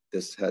that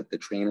the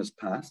train has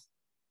passed.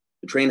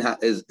 The train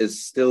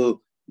is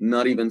still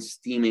not even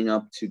steaming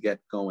up to get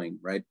going,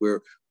 right?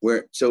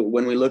 So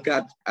when we look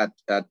at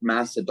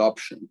mass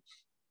adoption,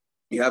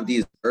 you have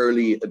these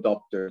early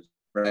adopters,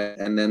 right?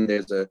 And then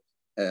there's a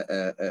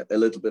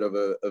little bit of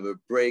a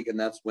break, and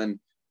that's when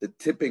the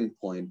tipping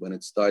point, when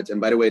it starts. And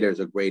by the way, there's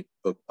a great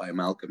book by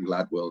Malcolm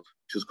Gladwell,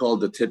 which is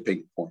called The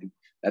Tipping Point,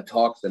 that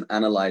talks and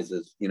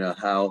analyzes,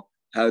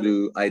 how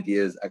do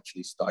ideas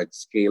actually start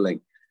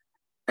scaling.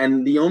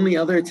 And the only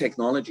other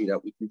technology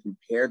that we can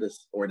compare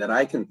this, or that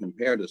I can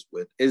compare this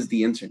with, is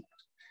the internet.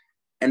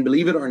 And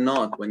believe it or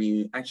not, when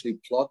you actually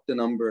plot the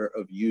number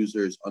of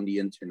users on the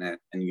internet,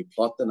 and you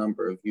plot the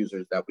number of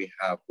users that we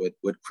have with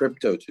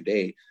crypto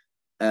today,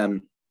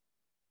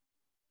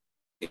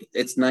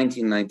 it's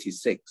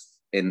 1996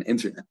 in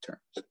internet terms,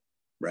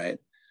 right?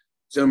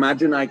 So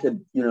imagine I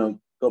could, go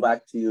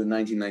back to you in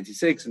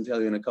 1996 and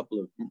tell you in a couple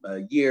of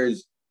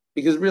years,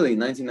 because really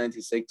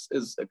 1996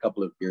 is a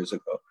couple of years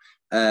ago.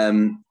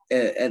 The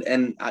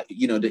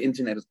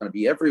internet is going to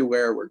be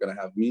everywhere. We're going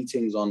to have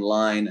meetings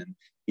online, and,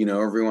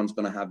 everyone's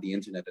going to have the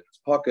internet in its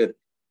pocket.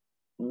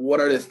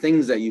 What are the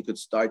things that you could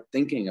start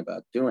thinking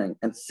about doing?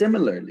 And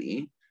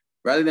similarly,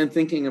 rather than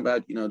thinking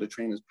about, the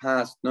train has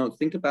passed, no,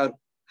 think about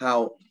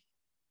how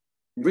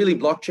really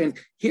blockchain,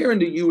 here in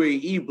the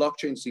UAE,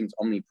 blockchain seems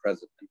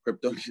omnipresent, and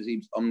crypto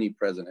seems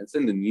omnipresent. It's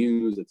in the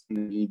news, it's in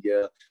the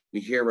media, we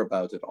hear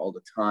about it all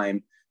the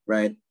time,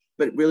 right?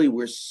 But really,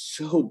 we're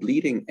so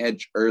bleeding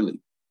edge early,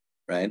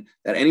 right?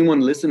 That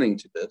anyone listening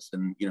to this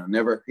and,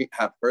 never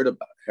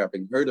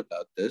having heard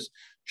about this,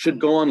 should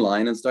go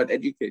online and start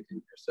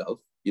educating yourself.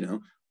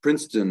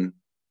 Princeton,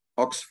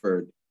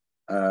 Oxford,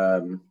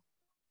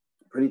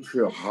 pretty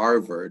sure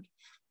Harvard,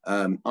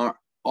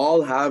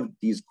 all have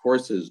these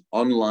courses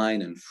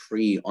online and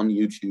free on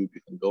YouTube.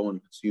 You can go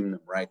and consume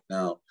them right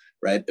now,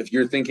 right? If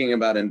you're thinking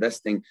about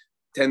investing,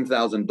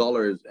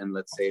 $10,000 in,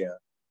 let's say,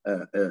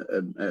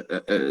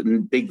 a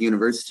big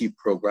university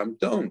program.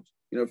 Don't,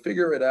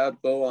 figure it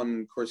out. Go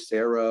on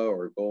Coursera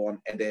or go on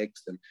edX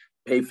and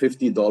pay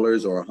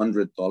 $50 or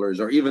 $100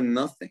 or even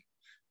nothing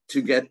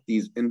to get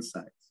these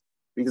insights.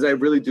 Because I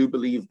really do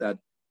believe that,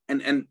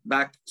 and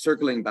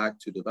circling back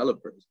to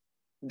developers,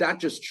 that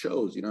just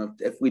shows,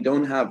 if we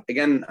don't have,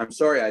 again, I'm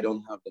sorry, I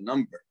don't have the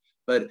number,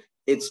 but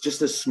it's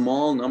just a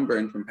small number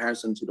in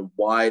comparison to the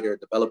wider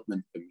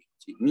development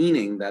community,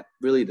 meaning that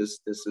really this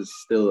is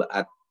still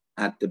at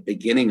the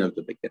beginning of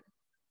the beginning.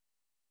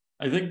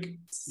 I think,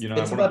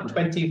 it's about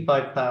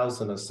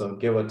 25,000 or so,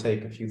 give or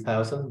take a few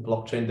thousand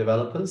blockchain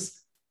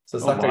developers. So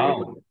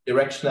Saqr,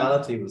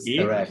 directionality was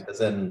correct, as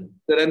in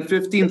so then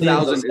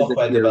 15,000 is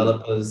software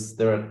developers.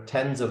 There are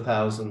tens of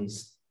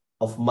thousands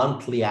of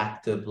monthly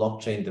active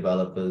blockchain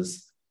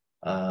developers.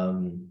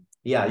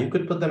 Yeah, you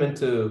could put them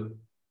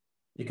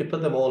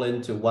all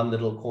into one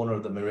little corner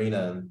of the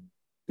marina, and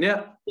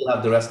you'll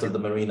have the rest of the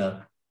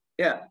marina.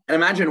 Yeah, and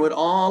imagine with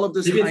all of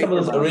this. Maybe some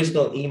of those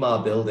original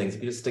EMA buildings,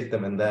 you just stick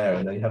them in there,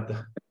 and then you have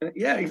the.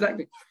 Yeah,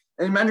 exactly.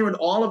 And imagine with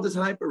all of this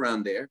hype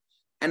around there,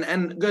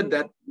 and good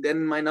that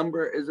then my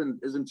number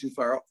isn't too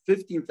far off.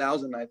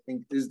 15,000, I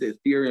think, is the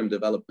Ethereum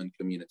development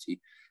community,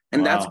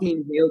 and that's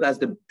being hailed as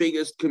the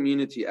biggest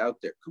community out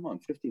there. Come on,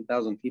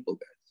 15,000 people,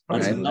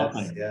 guys. That's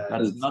nothing.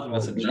 That's nothing.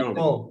 That's a joke.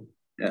 Small.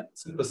 Yeah,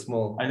 super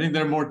small. I think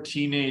there are more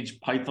teenage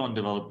Python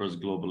developers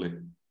globally.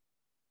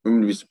 I'm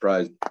going to be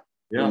surprised.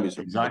 Yeah,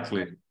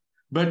 exactly.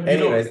 But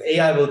anyways,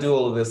 AI will do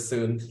all of this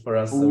soon for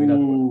us. So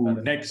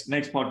next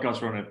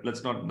podcast on it.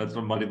 Let's not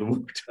muddy the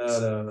waters.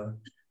 No.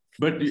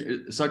 But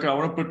Saqr, I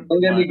want to put.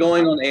 I'm going to be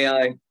going on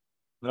AI.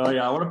 No,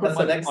 yeah, I want to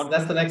put.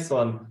 That's the next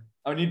one.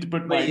 I need to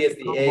put my. UAE is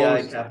the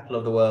AI capital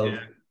of the world.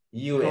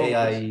 Yeah.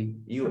 UAE.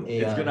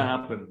 It's going to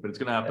happen, but it's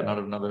going to happen out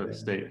of another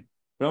state.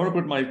 But I want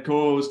to put my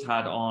co-host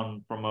hat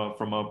on from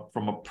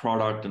a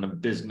product and a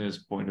business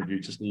point of view,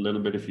 just a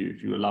little bit, if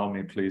you allow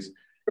me, please.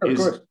 Sure, of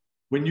course.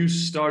 When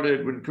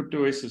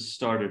Crypto Oasis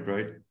started,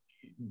 right?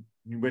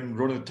 When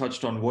Ronan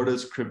touched on what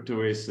does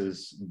Crypto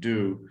Oasis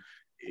do,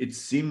 it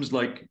seems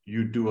like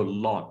you do a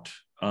lot,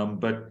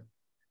 but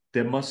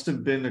there must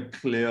have been a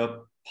clear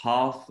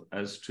path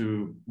as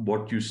to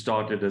what you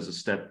started as a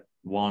step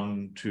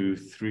 1, 2,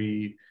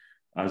 3,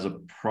 as a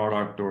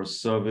product or a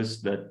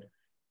service that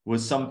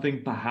was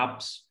something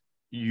perhaps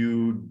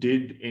you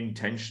did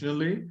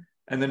intentionally,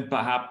 and then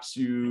perhaps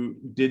you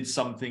did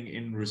something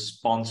in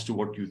response to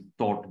what you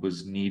thought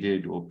was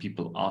needed or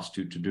people asked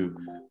you to do.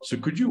 So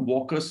could you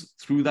walk us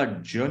through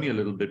that journey a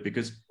little bit?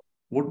 Because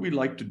what we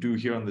like to do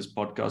here on this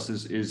podcast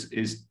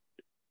is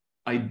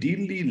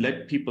ideally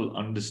let people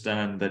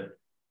understand that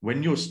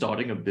when you're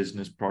starting a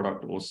business,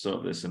 product, or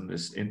service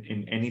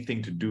in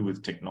anything to do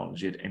with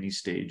technology at any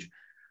stage,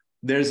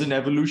 there's an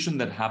evolution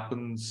that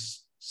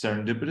happens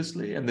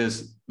serendipitously, and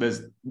there's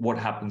what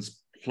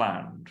happens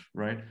planned,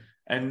 right?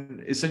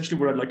 And essentially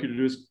what I'd like you to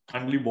do is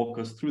kindly walk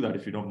us through that,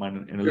 if you don't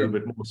mind, in a little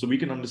bit more, so we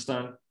can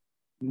understand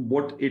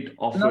what it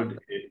offered,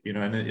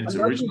 and its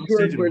original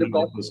stage and what it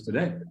offers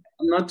today.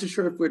 I'm not too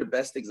sure if we're the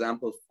best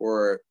example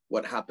for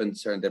what happened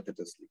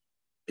serendipitously,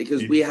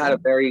 because we had a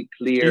very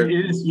clear.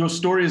 It is, your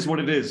story is what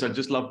it is. I'd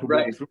just love to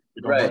walk through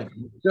it. Right.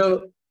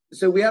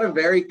 So we had a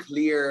very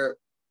clear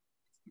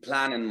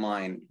plan in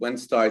mind when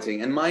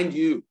starting, and mind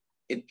you,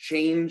 it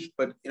changed,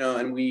 but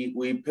and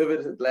we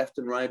pivoted left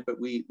and right, but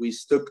we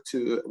stuck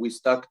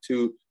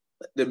to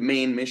the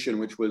main mission,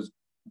 which was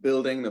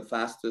building the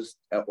fastest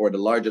or the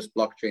largest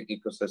blockchain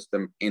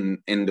ecosystem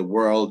in the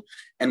world.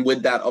 And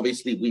with that,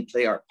 obviously, we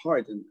play our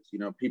part. And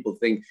people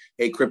think,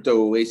 hey, Crypto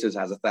Oasis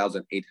has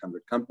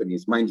 1,800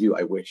 companies. Mind you,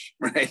 I wish,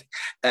 right?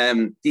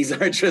 These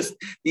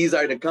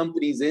are the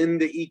companies in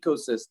the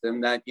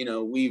ecosystem that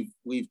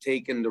we've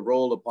taken the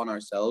role upon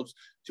ourselves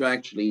to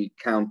actually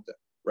count them,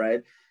 right?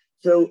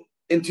 So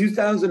in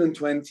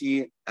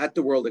 2020, at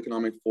the World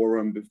Economic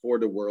Forum, before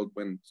the world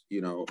went,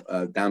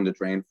 down the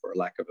drain, for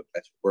lack of a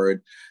better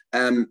word,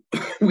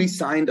 we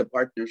signed a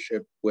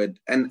partnership with,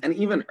 and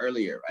even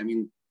earlier. I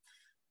mean,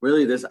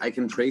 really, I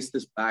can trace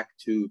this back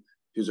to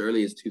as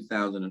early as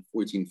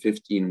 2014,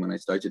 15, when I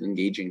started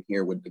engaging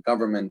here with the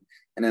government.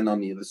 And then on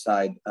the other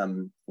side,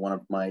 one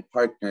of my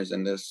partners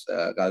in this,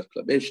 Gaz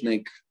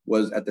Klabishnik,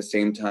 was at the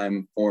same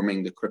time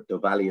forming the Crypto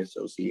Valley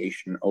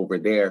Association over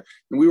there.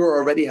 And we were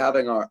already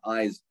having our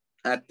eyes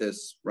at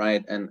this,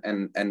 right? And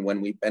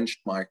when we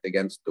benchmarked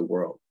against the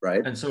world,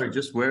 right? And sorry,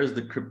 just where is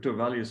the Crypto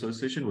Valley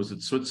Association? Was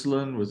it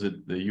Switzerland? Was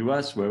it the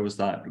US? Where was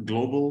that?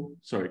 Global?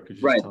 Sorry, could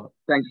you just tell?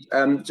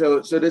 Thanks.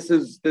 So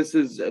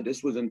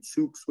this was in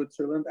Zug,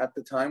 Switzerland at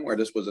the time where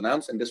this was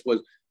announced, and this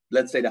was,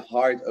 let's say, the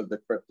heart of the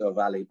Crypto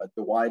Valley. But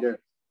the wider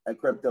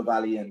Crypto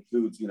Valley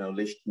includes,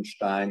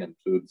 Liechtenstein,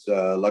 includes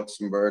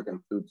Luxembourg,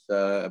 includes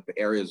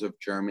areas of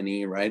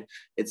Germany, right?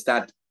 It's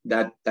that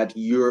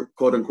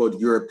quote unquote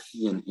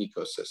European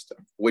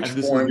ecosystem, which and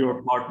this is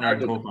your partner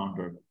and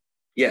co-founder.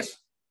 Yes,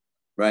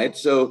 right.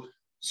 So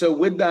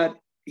with that,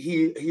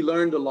 he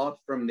learned a lot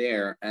from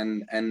there,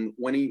 and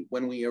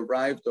when we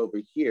arrived over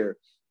here,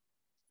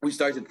 we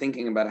started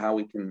thinking about how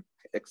we can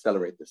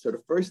accelerate this. So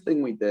the first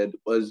thing we did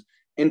was,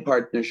 in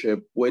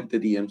partnership with the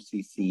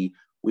DMCC,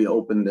 we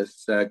opened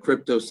this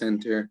crypto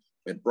center.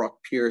 We had Brock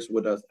Pierce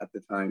with us at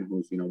the time,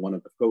 who's one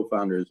of the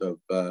co-founders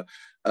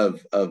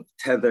of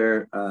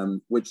Tether,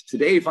 which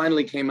today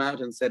finally came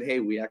out and said, "Hey,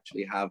 we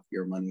actually have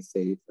your money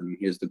safe, and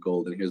here's the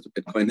gold, and here's the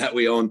Bitcoin that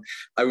we own."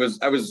 I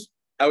was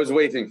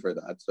waiting for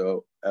that,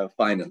 so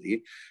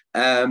finally,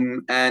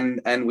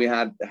 and we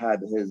had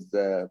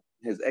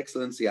His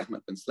Excellency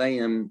Ahmed bin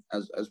Slayem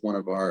as one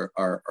of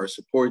our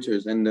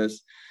supporters in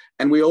this,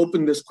 and we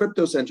opened this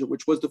crypto center,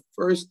 which was the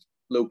first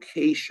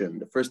location,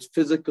 the first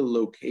physical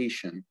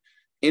location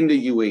in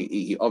the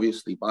UAE,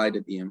 obviously by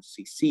the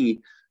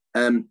DMCC,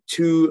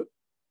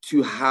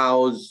 to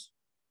house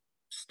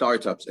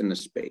startups in the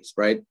space,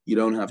 right? You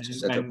don't have to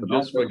set up the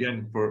just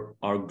again, for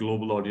our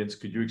global audience,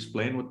 could you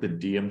explain what the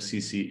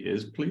DMCC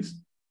is, please?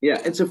 Yeah,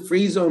 it's a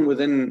free zone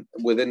within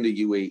the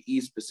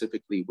UAE,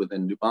 specifically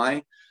within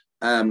Dubai.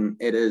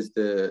 It is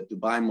the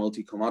Dubai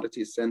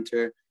Multi-Commodity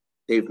Center.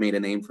 They've made a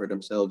name for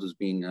themselves as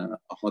being a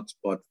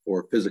hotspot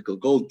for physical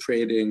gold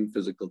trading,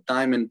 physical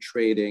diamond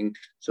trading.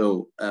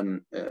 So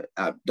don't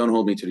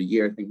hold me to the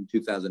year. I think in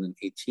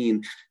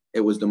 2018, it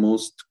was the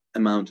most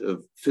amount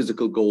of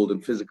physical gold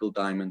and physical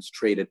diamonds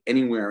traded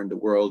anywhere in the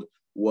world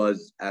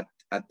was at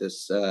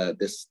this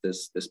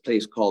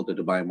place called the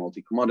Dubai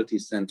Multi-Commodity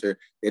Center.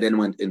 They then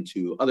went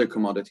into other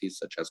commodities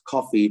such as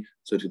coffee.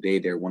 So today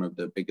they're one of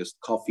the biggest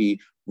coffee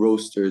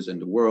roasters in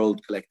the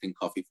world, collecting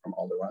coffee from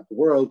all around the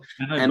world.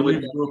 And I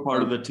believe you were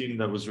part of the team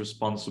that was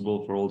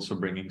responsible for also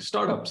bringing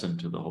startups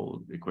into the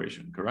whole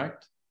equation,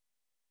 correct?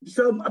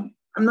 So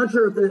I'm not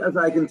sure if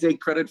I can take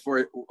credit for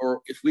it,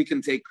 or if we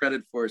can take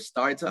credit for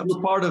startups. You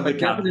were part of the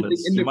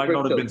catalyst. You might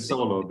not have been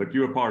solo, but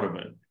you were part of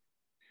it.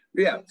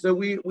 Yeah, so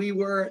we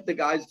were the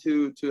guys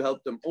to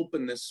help them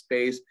open this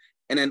space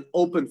and then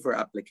open for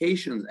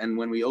applications. And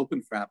when we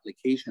opened for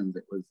applications,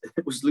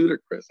 it was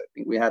ludicrous. I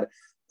think we had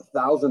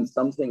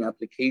 1,000-something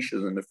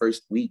applications in the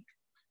first week,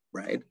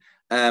 right?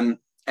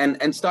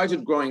 And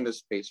started growing the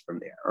space from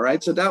there. All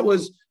right, so that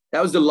was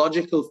the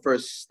logical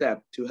first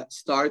step to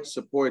start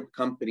support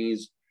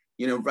companies.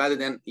 Rather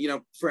than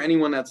for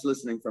anyone that's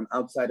listening from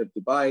outside of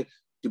Dubai,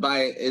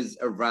 Dubai is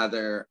a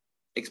rather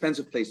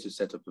expensive place to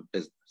set up a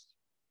business.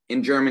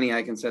 In Germany,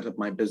 I can set up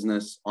my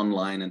business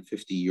online, and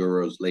 50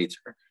 euros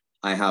later,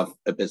 I have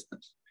a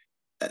business.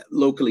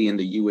 Locally in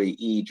the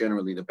UAE,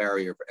 generally the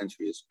barrier for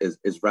entry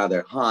is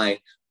rather high.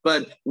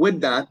 But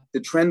with that, the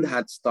trend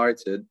had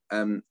started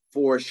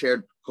for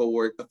shared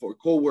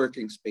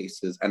co-working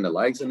spaces and the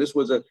likes. And this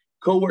was a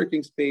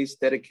co-working space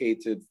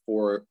dedicated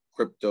for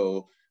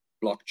crypto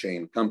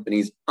blockchain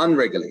companies,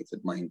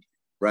 unregulated, mind you.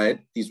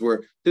 Right? These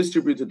were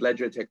distributed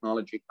ledger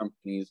technology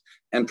companies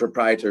and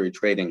proprietary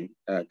trading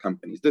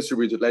companies.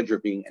 Distributed ledger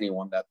being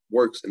anyone that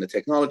works in the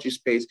technology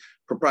space.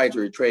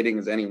 Proprietary trading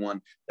is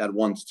anyone that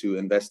wants to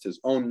invest his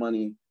own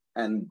money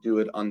and do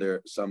it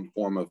under some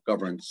form of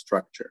governance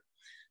structure.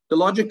 The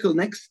logical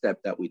next step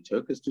that we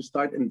took is to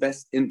start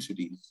invest into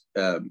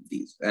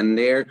these. And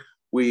there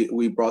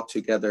we brought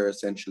together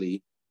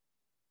essentially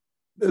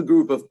a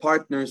group of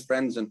partners,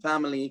 friends, and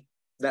family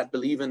that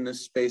believe in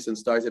this space and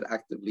started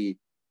actively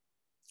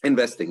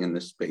investing in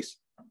this space.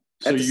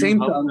 So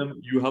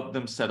you helped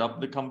them set up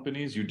the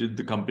companies, you did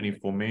the company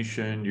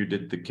formation, you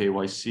did the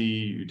KYC,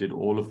 you did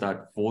all of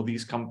that for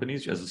these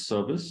companies as a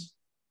service?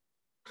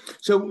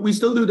 So we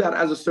still do that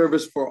as a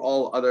service for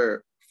all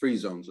other free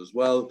zones as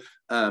well.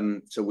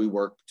 So we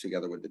work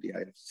together with the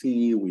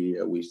DIFC,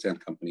 we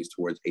send companies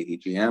towards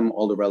ADGM,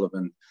 all the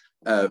relevant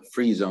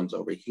free zones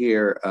over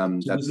here.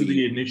 So this is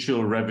the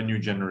initial revenue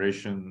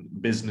generation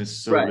business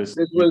service.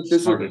 Right. This was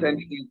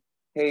essentially,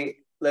 hey,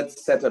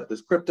 let's set up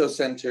this crypto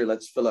center.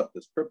 Let's fill up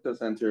this crypto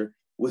center.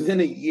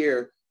 Within a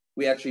year,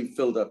 we actually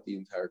filled up the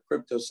entire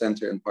crypto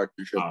center in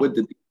partnership with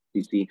the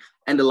DMCC.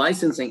 And the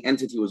licensing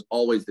entity was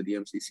always the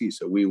DMCC.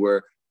 So we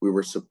were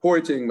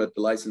supporting, but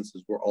the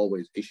licenses were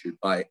always issued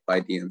by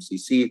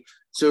DMCC.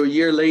 So a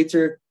year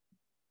later,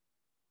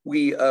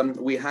 we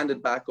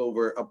handed back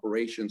over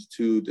operations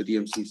to the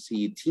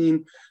DMCC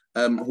team,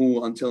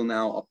 who until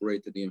now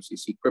operate the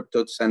DMCC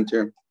Crypto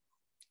Center.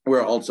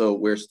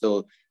 We're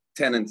still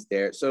tenants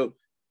there. So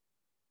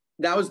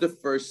that was the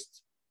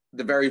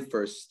very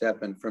first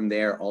step. And from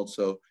there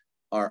also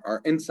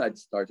our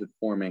insights started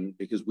forming,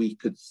 because we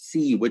could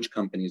see which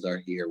companies are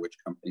here, which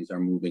companies are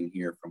moving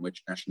here, from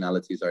which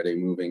nationalities are they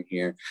moving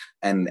here,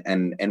 and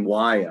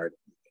why are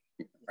they moving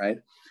here, right?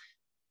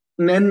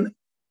 And then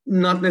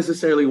not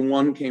necessarily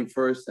one came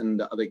first and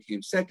the other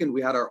came second.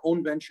 We had our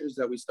own ventures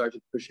that we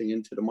started pushing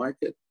into the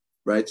market,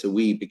 right? So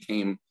we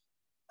became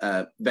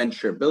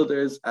venture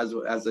builders, as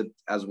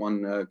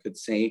one could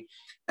say,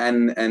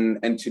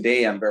 and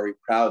today I'm very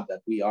proud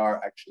that we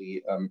are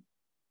actually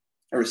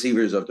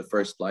receivers of the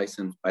first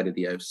license by the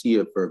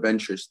DIFC for a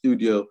venture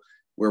studio,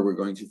 where we're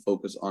going to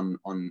focus on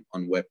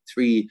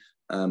Web3.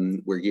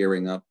 We're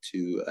gearing up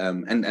to,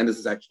 and this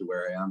is actually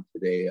where I am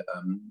today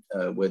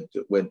with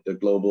the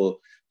global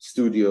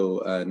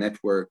studio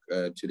network.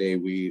 Today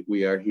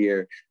we are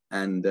here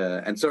And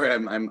sorry,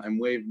 I'm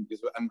waving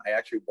because I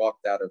actually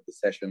walked out of the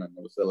session, and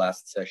it was the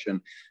last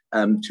session,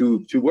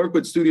 to work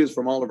with studios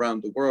from all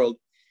around the world.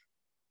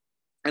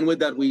 And with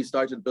that, we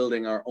started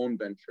building our own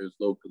ventures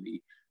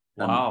locally.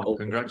 Wow!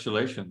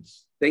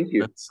 Congratulations. Thank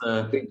you.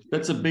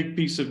 That's a big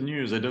piece of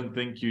news. I don't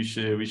think we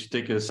should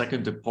take a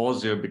second to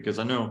pause here, because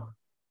I know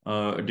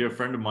a dear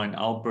friend of mine,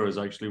 Alper, is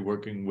actually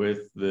working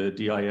with the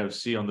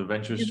DIFC on the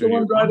Venture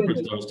Studio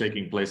conference that was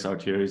taking place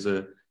out here.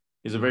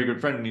 He's a very good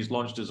friend, and he's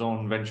launched his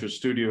own venture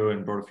studio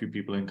and brought a few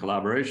people in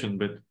collaboration.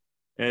 But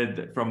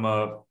Ed,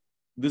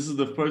 this is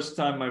the first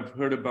time I've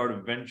heard about a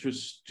venture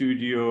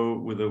studio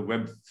with a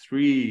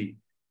Web3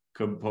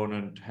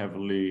 component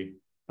heavily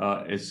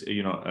as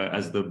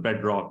the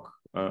bedrock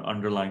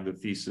underlying the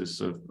thesis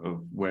of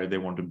where they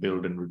want to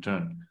build and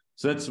return.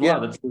 So that's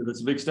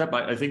a big step.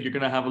 I think you're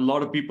going to have a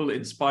lot of people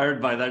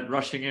inspired by that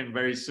rushing in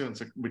very soon.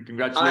 So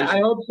congratulations. I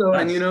hope so.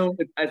 And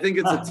I think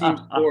it's a team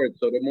sport,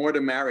 so the more the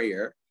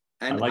merrier.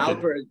 And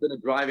Alper has been a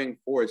driving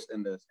force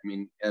in this. I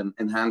mean,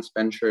 Enhanced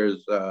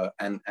Ventures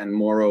and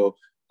Moro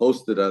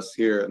hosted us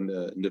here in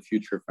the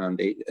Future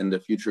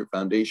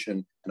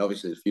Foundation, and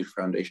obviously the Future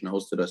Foundation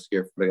hosted us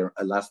here for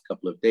the last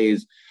couple of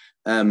days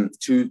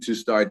to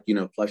start,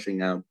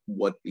 fleshing out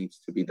what needs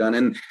to be done.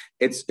 And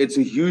it's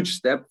a huge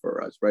step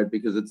for us, right?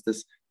 Because it's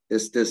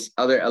this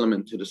other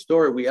element to the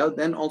story. We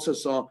then also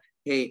saw,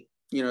 hey,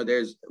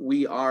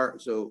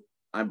 so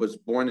I was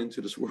born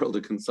into this world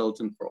a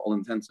consultant for all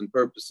intents and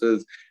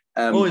purposes.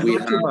 Is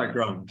that your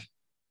background?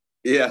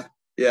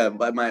 Yeah,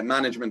 by my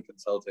management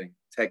consulting,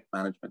 tech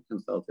management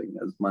consulting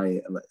has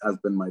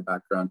been my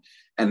background.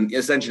 And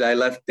essentially I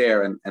left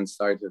there and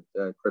started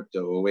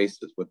crypto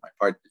Oasis with my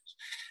partners.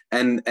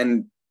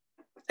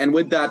 And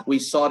with that, we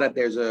saw that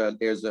there's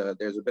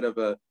a bit of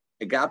a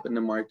gap in the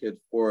market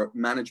for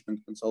management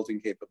consulting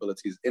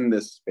capabilities in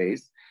this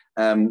space.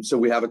 So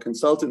we have a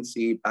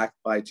consultancy backed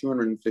by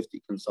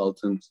 250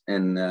 consultants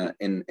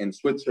in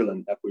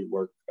Switzerland that we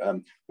work,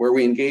 where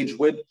we engage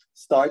with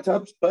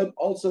startups, but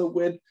also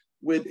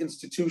with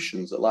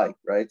institutions alike,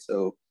 right?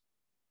 So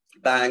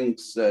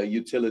banks,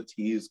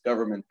 utilities,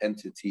 government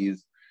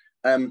entities,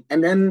 and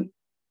then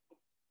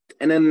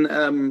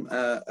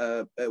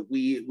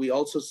we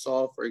also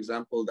saw, for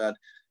example, that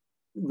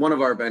one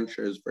of our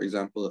ventures, for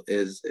example,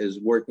 is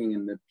working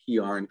in the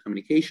PR and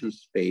communication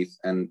space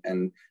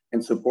and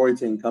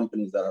supporting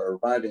companies that are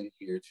arriving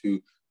here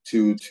to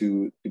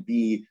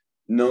be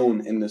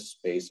known in this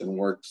space, and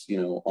works,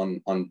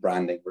 on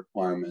branding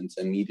requirements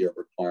and media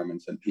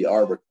requirements and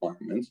PR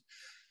requirements.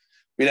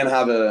 We then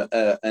have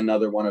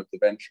another one of the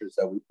ventures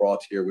that we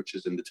brought here, which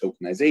is in the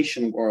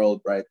tokenization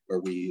world, right, where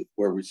we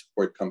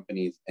support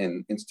companies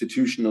in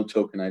institutional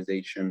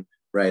tokenization,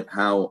 right?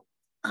 How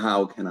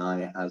can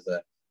I,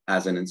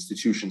 as an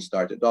institution,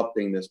 start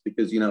adopting this?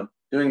 Because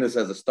doing this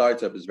as a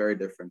startup is very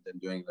different than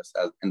doing this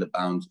as in the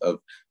bounds of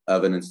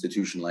an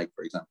institution like,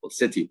 for example,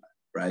 Citibank,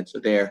 right? So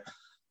there.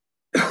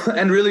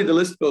 And really the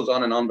list goes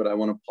on and on, but I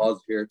want to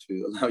pause here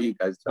to allow you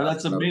guys to. Well,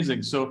 that's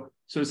amazing. So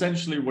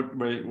essentially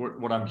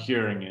what I'm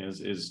hearing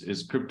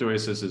is Crypto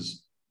Oasis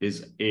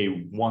is a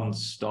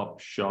one-stop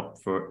shop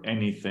for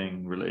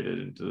anything related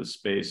into the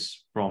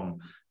space, from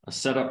a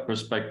setup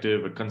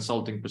perspective, a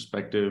consulting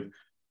perspective,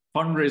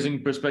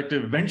 fundraising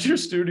perspective, venture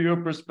studio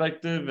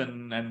perspective,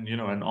 and on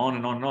and on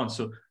and on.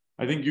 So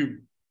I think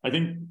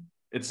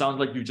it sounds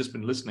like you've just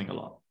been listening a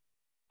lot,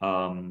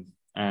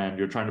 and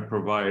you're trying to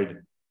provide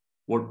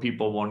what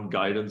people want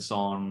guidance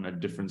on at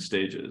different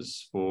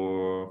stages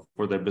for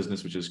their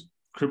business, which is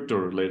crypto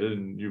related,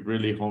 and you've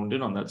really honed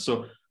in on that.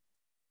 So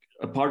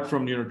apart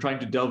from trying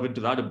to delve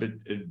into that a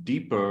bit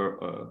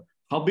deeper,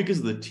 how big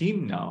is the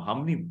team now? How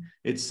many?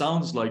 It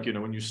sounds like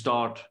when you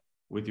start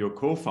with your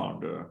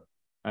co-founder,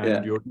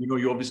 and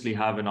you obviously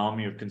have an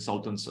army of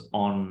consultants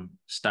on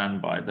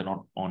standby. They're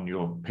not on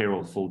your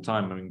payroll full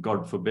time. I mean,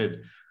 God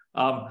forbid.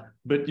 But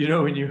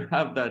when you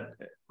have that,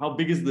 how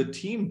big is the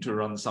team to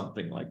run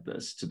something like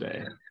this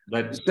today?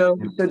 So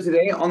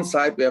today on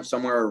site we have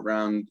somewhere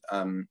around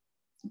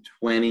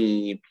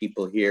 20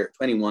 people here,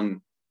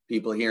 21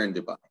 people here in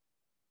Dubai.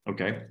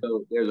 Okay.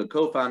 So there's a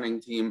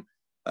co-founding team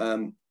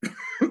that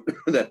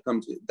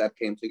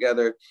came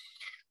together.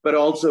 But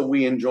also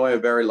we enjoy a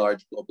very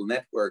large global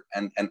network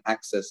and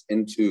access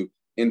into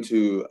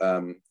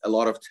a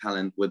lot of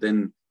talent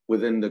within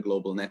the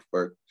global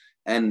network.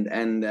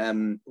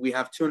 And we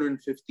have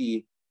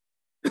 250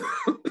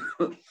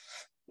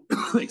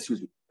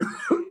 excuse me.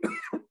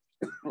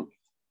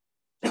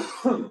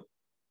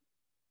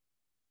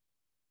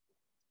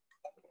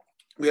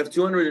 We have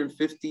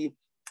 250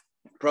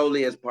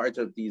 probably as part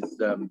of these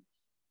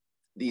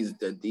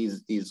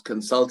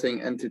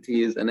consulting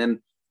entities, and then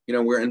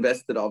we're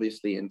invested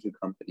obviously into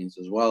companies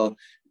as well.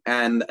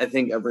 And I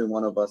think every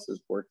one of us is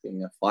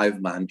working a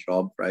 5-man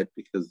job, right?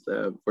 Because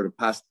for the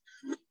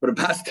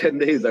past 10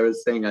 days, I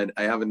was saying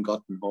I haven't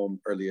gotten home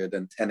earlier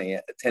than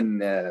 10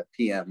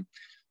 p.m.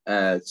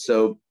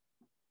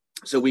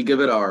 So we give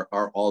it our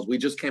alls. We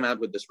just came out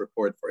with this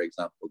report, for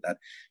example, that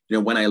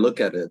when I look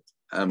at it,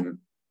 and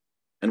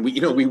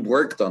we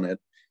worked on it,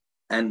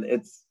 and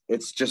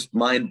it's just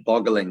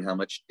mind-boggling how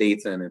much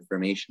data and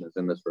information is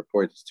in this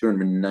report. It's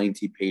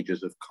 290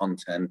 pages of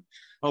content.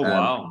 Oh,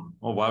 wow.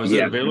 Oh, wow. Is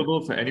it available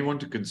for anyone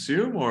to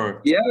consume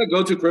or? Yeah,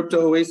 go to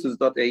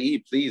cryptooasis.ae.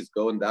 Please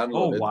go and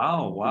download it.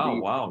 Wow.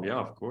 Wow. Yeah,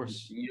 of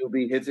course. You'll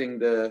be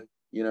hitting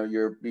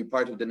you'll be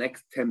part of the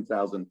next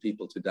 10,000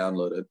 people to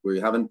download it. We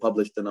haven't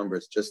published the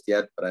numbers just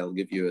yet, but I'll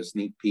give you a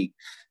sneak peek.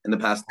 In the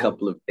past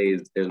couple of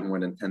days, there's more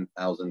than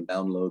 10,000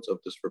 downloads of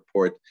this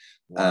report.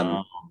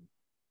 Wow.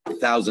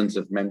 Thousands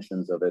of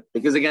mentions of it,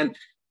 because again,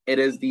 it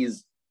is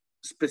these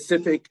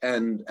specific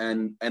and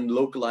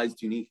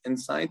localized unique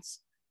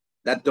insights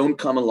that don't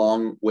come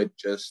along with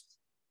just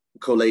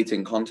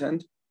collating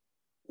content.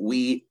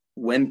 We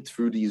went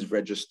through these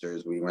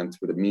registers, we went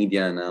through the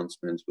media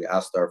announcements, we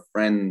asked our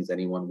friends,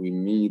 anyone we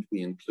meet,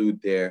 we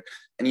include there.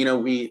 And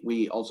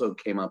we also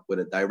came up with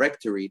a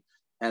directory,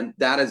 and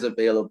that is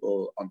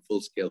available on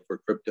full scale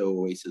for Crypto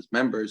Oasis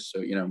members.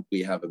 So,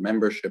 we have a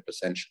membership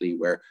essentially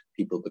where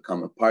people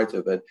become a part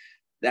of it.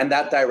 And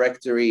that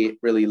directory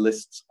really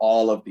lists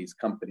all of these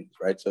companies,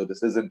 right? So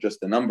this isn't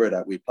just a number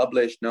that we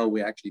publish. No,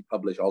 we actually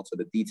publish also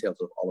the details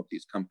of all of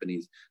these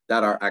companies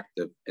that are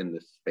active in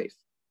this space.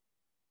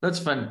 That's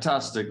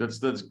fantastic.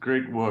 That's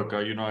great work.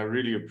 I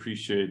really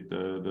appreciate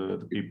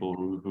the people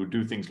who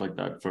do things like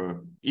that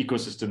for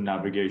ecosystem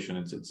navigation.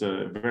 It's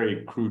a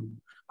very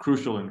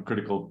crucial and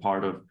critical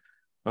part of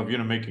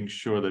making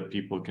sure that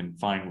people can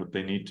find what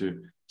they need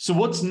to. So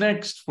what's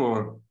next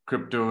for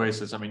Crypto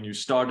Oasis? I mean, you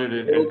started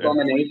it at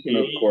domination,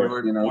 of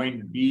course,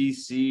 point B,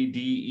 C, D,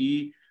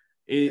 E.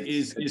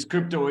 Is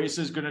Crypto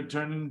Oasis going to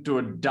turn into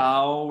a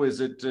DAO?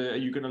 Is it? Are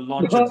you going to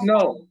launch?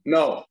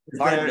 No.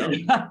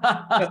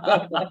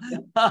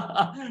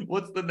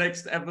 What's the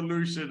next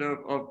evolution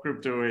of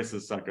Crypto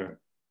Oasis, Saqr?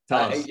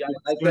 Tell us.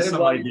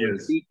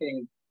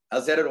 I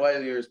said it while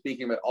you were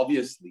speaking, but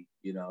obviously,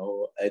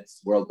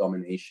 it's world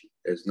domination.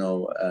 There's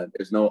no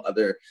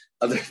other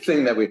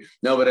thing that we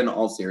know. But in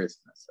all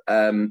seriousness,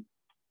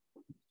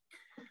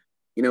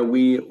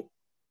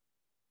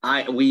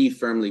 we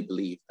firmly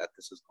believe that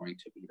this is going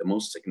to be the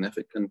most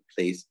significant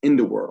place in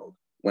the world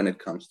when it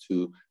comes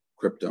to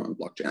crypto and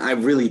blockchain. I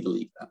really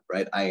believe that,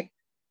 right?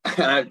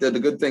 The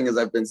good thing is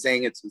I've been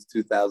saying it since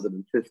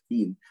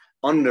 2015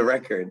 on the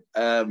record,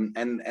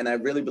 and I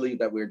really believe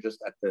that we're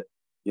just at the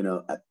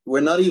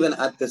we're not even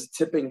at this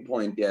tipping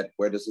point yet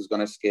where this is going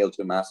to scale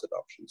to mass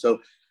adoption. So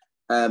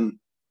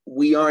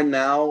we are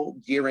now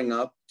gearing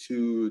up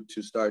to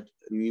start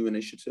new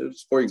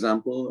initiatives. For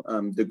example,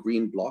 the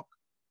Green Block.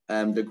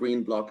 The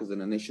Green Block is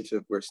an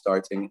initiative we're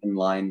starting in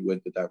line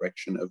with the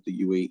direction of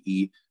the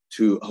UAE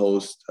to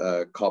host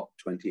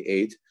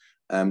COP28.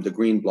 The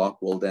Green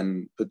Block will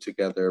then put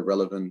together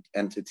relevant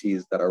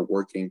entities that are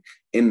working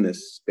in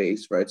this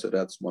space, right? So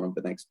that's one of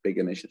the next big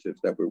initiatives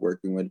that we're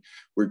working with.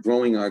 We're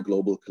growing our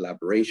global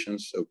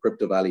collaborations. So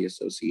Crypto Valley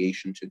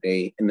Association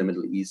today in the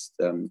Middle East,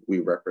 we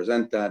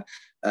represent that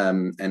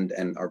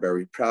and are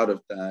very proud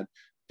of that.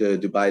 The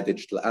Dubai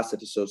Digital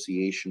Asset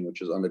Association,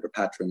 which is under the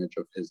patronage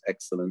of His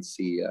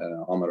Excellency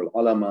Omar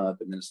Al-Alama,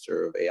 the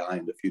Minister of AI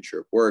and the Future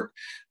of Work,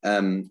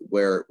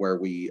 where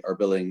we are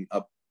building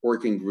up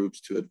working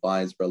groups to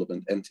advise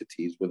relevant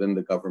entities within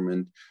the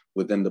government,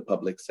 within the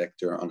public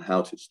sector on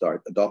how to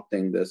start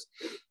adopting this.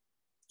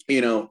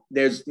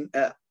 There's,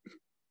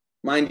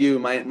 mind you,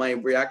 my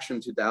reaction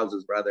to DAOs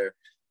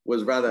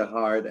was rather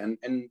hard, and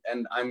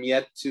I'm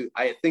yet to,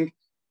 I think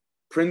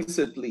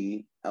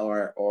principally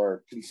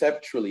or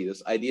conceptually,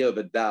 this idea of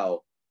a DAO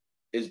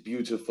is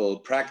beautiful.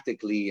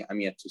 Practically,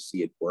 I'm yet to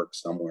see it work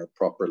somewhere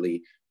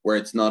properly, where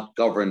it's not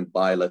governed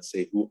by, let's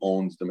say, who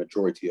owns the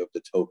majority of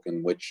the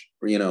token, which,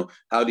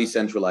 how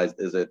decentralized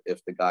is it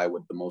if the guy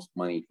with the most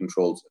money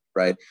controls it,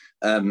 right?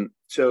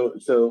 So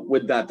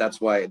with that,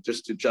 that's why,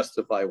 just to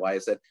justify why I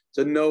said,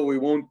 so no, we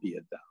won't be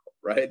a DAO,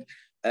 right?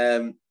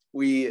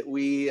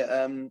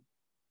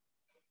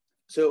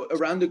 So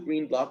around the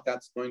Green Block,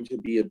 that's going to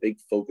be a big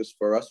focus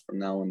for us from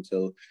now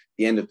until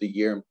the end of the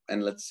year.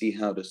 And let's see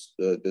how this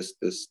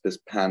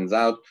pans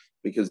out,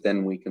 because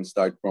then we can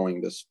start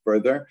growing this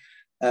further.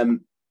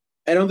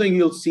 I don't think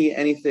you'll see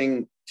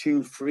anything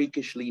too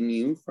freakishly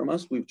new from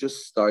us. We've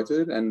just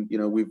started, and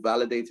we've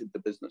validated the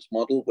business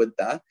model with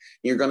that.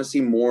 You're going to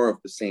see more of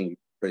the same,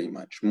 pretty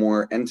much.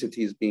 More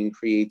entities being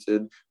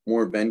created,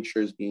 more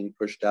ventures being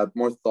pushed out,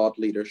 more thought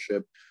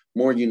leadership,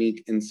 more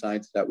unique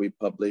insights that we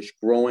publish,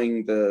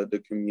 growing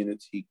the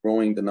community,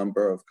 growing the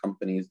number of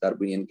companies that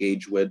we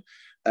engage with,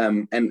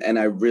 and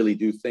I really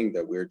do think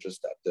that we're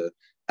just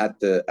at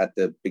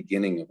the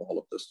beginning of all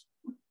of this.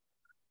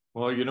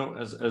 Well,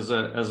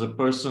 as a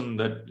person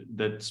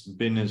that's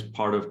been as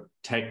part of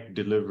tech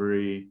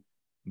delivery,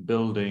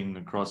 building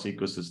across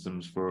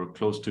ecosystems for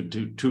close to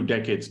two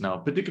decades now,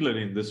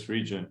 particularly in this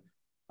region,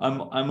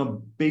 I'm a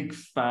big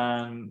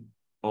fan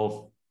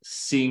of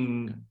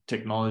seeing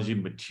technology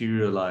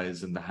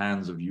materialize in the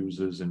hands of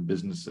users and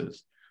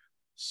businesses.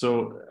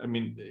 So, I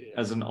mean,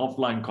 as an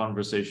offline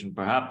conversation,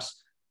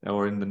 perhaps,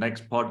 or in the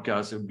next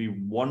podcast, it would be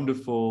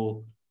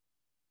wonderful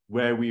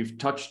where we've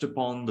touched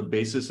upon the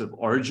basis of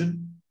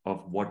origin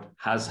of what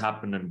has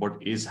happened and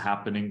what is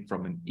happening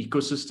from an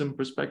ecosystem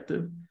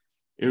perspective.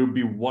 It would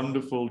be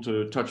wonderful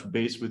to touch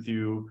base with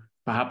you,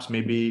 perhaps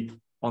maybe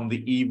on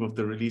the eve of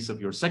the release of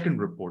your second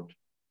report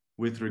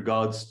with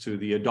regards to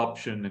the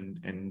adoption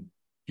and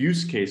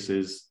use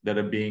cases that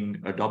are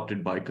being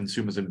adopted by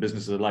consumers and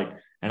businesses alike.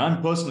 And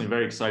I'm personally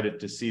very excited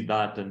to see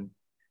that. And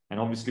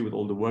obviously with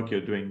all the work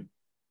you're doing,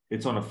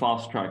 it's on a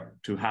fast track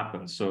to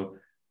happen. So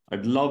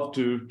I'd love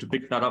to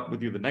pick that up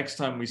with you the next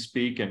time we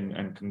speak,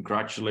 and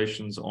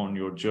congratulations on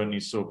your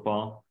journey so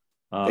far.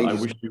 I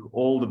wish you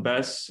all the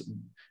best,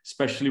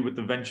 especially with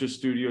the venture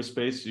studio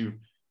space.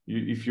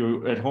 If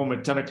you're at home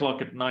at 10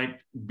 o'clock at night,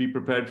 be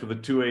prepared for the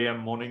 2 a.m.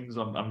 mornings.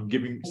 I'm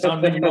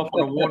sounding you off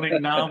on a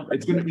warning now.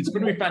 It's gonna be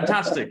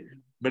fantastic,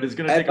 but it's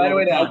gonna take a lot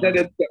of time. By the way, I said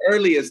it's the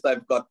earliest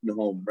I've gotten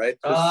home, right?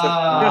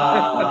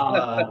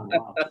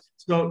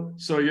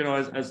 So you know,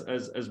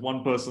 as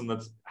one person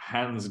that's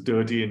hands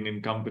dirty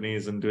in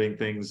companies and doing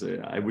things,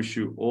 I wish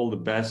you all the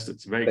best.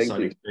 It's a very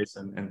exciting space,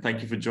 and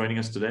thank you for joining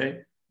us today.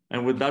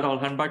 And with that, I'll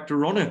hand back to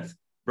Ronit,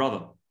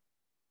 brother.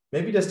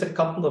 Maybe just a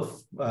couple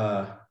of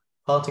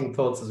parting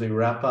thoughts as we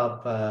wrap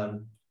up.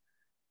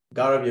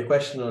 Gaurav, your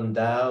question on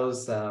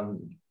DAOs.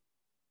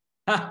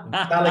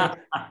 Vitalik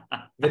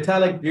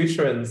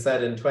Buterin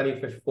said in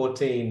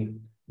 2014,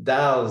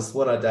 DAOs,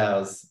 what are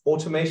DAOs?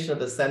 Automation at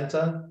the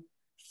center,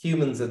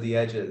 humans at the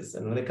edges.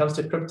 And when it comes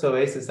to crypto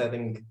Oasis, I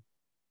think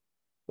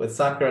with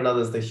Saqr and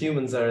others, the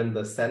humans are in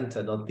the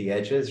center, not the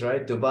edges,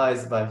 right? Dubai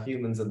is about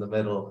humans in the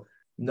middle,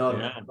 not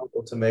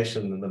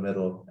automation in the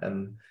middle.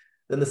 And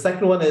then the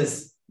second one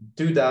is,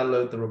 do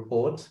download the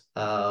report.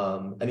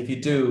 And if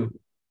you do,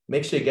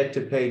 make sure you get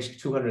to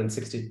page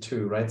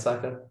 262, right,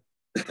 Saqr?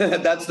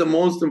 That's the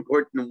most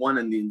important one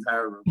in the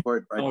entire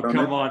report, right? Oh,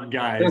 come on,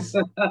 guys.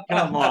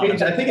 Come on.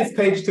 I think it's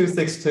page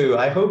 262.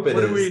 I hope it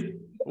is.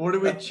 What are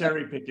we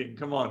cherry picking?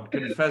 Come on,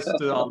 confess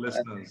to our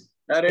listeners.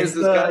 That is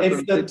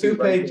it's the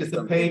 2-page, it's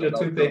a page or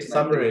 2-page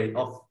summary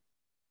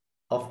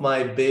of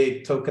my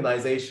big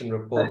tokenization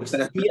report, which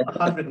is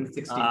 360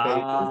 pages,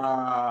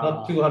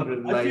 not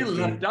 290. I feel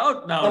left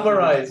out now.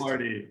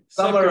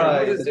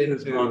 Summarized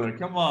into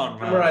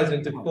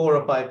man. 4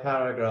 or 5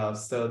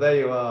 paragraphs. So there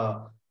you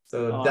are.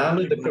 So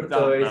download the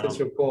Crypto Oasis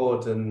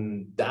report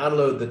and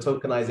download the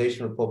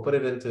tokenization report. Put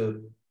it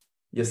into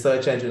your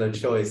search engine of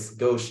choice.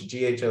 Ghosh,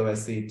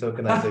 GHOSC,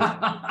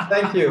 tokenization.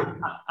 Thank you.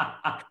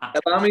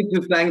 Allow me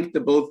to thank the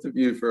both of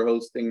you for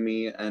hosting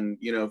me, and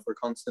for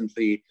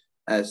constantly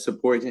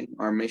supporting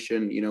our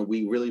mission.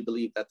 We really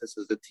believe that this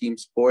is a team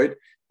sport.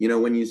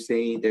 When you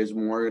say there's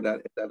more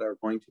that are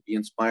going to be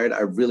inspired,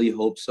 I really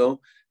hope so.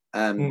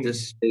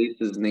 This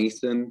space is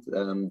nascent.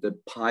 The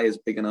pie is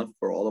big enough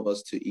for all of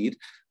us to eat.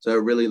 So I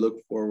really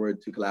look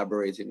forward to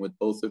collaborating with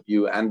both of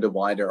you and the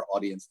wider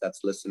audience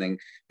that's listening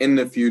in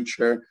the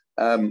future.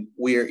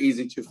 We are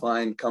easy to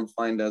find. Come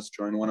find us,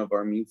 join one of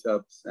our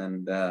meetups.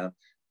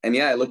 And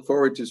yeah, I look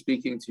forward to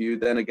speaking to you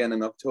then again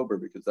in October,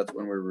 because that's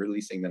when we're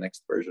releasing the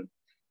next version.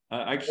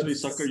 Actually,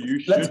 Saqr, you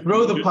should. Let's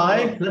grow the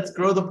pie. Let's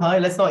grow the pie.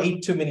 Let's not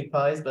eat too many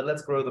pies, but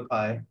let's grow the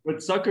pie. But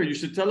Saqr, you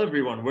should tell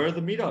everyone, where are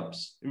the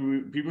meetups?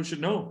 People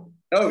should know.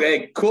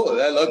 Okay, cool.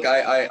 Look,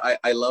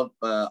 I love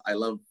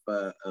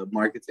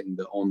marketing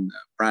the own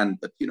brand,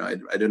 but I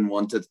didn't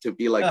want it to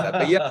be like that.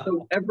 But yeah,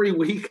 so every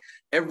week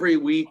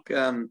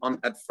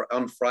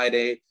on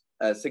Friday,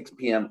 6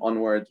 p.m.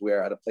 onwards,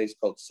 we're at a place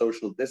called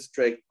Social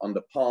District on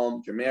the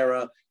Palm,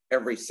 Jumeirah.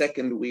 Every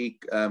second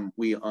week,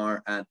 we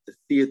are at the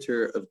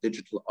Theater of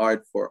Digital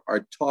Art for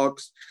art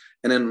talks.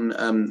 And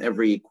then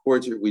every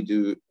quarter, we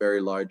do very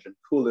large and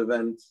cool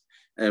events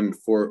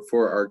for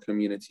our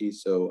community.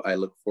 So I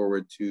look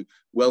forward to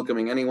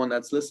welcoming anyone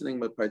that's listening,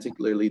 but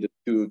particularly the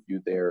two of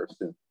you there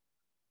soon.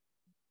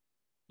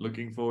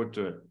 Looking forward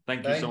to it.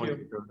 Thank you so much.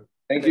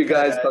 Thank you,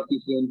 guys. Talk to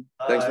you soon.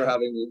 Bye. Thanks for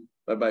having me.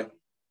 Bye-bye.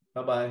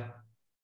 Bye-bye.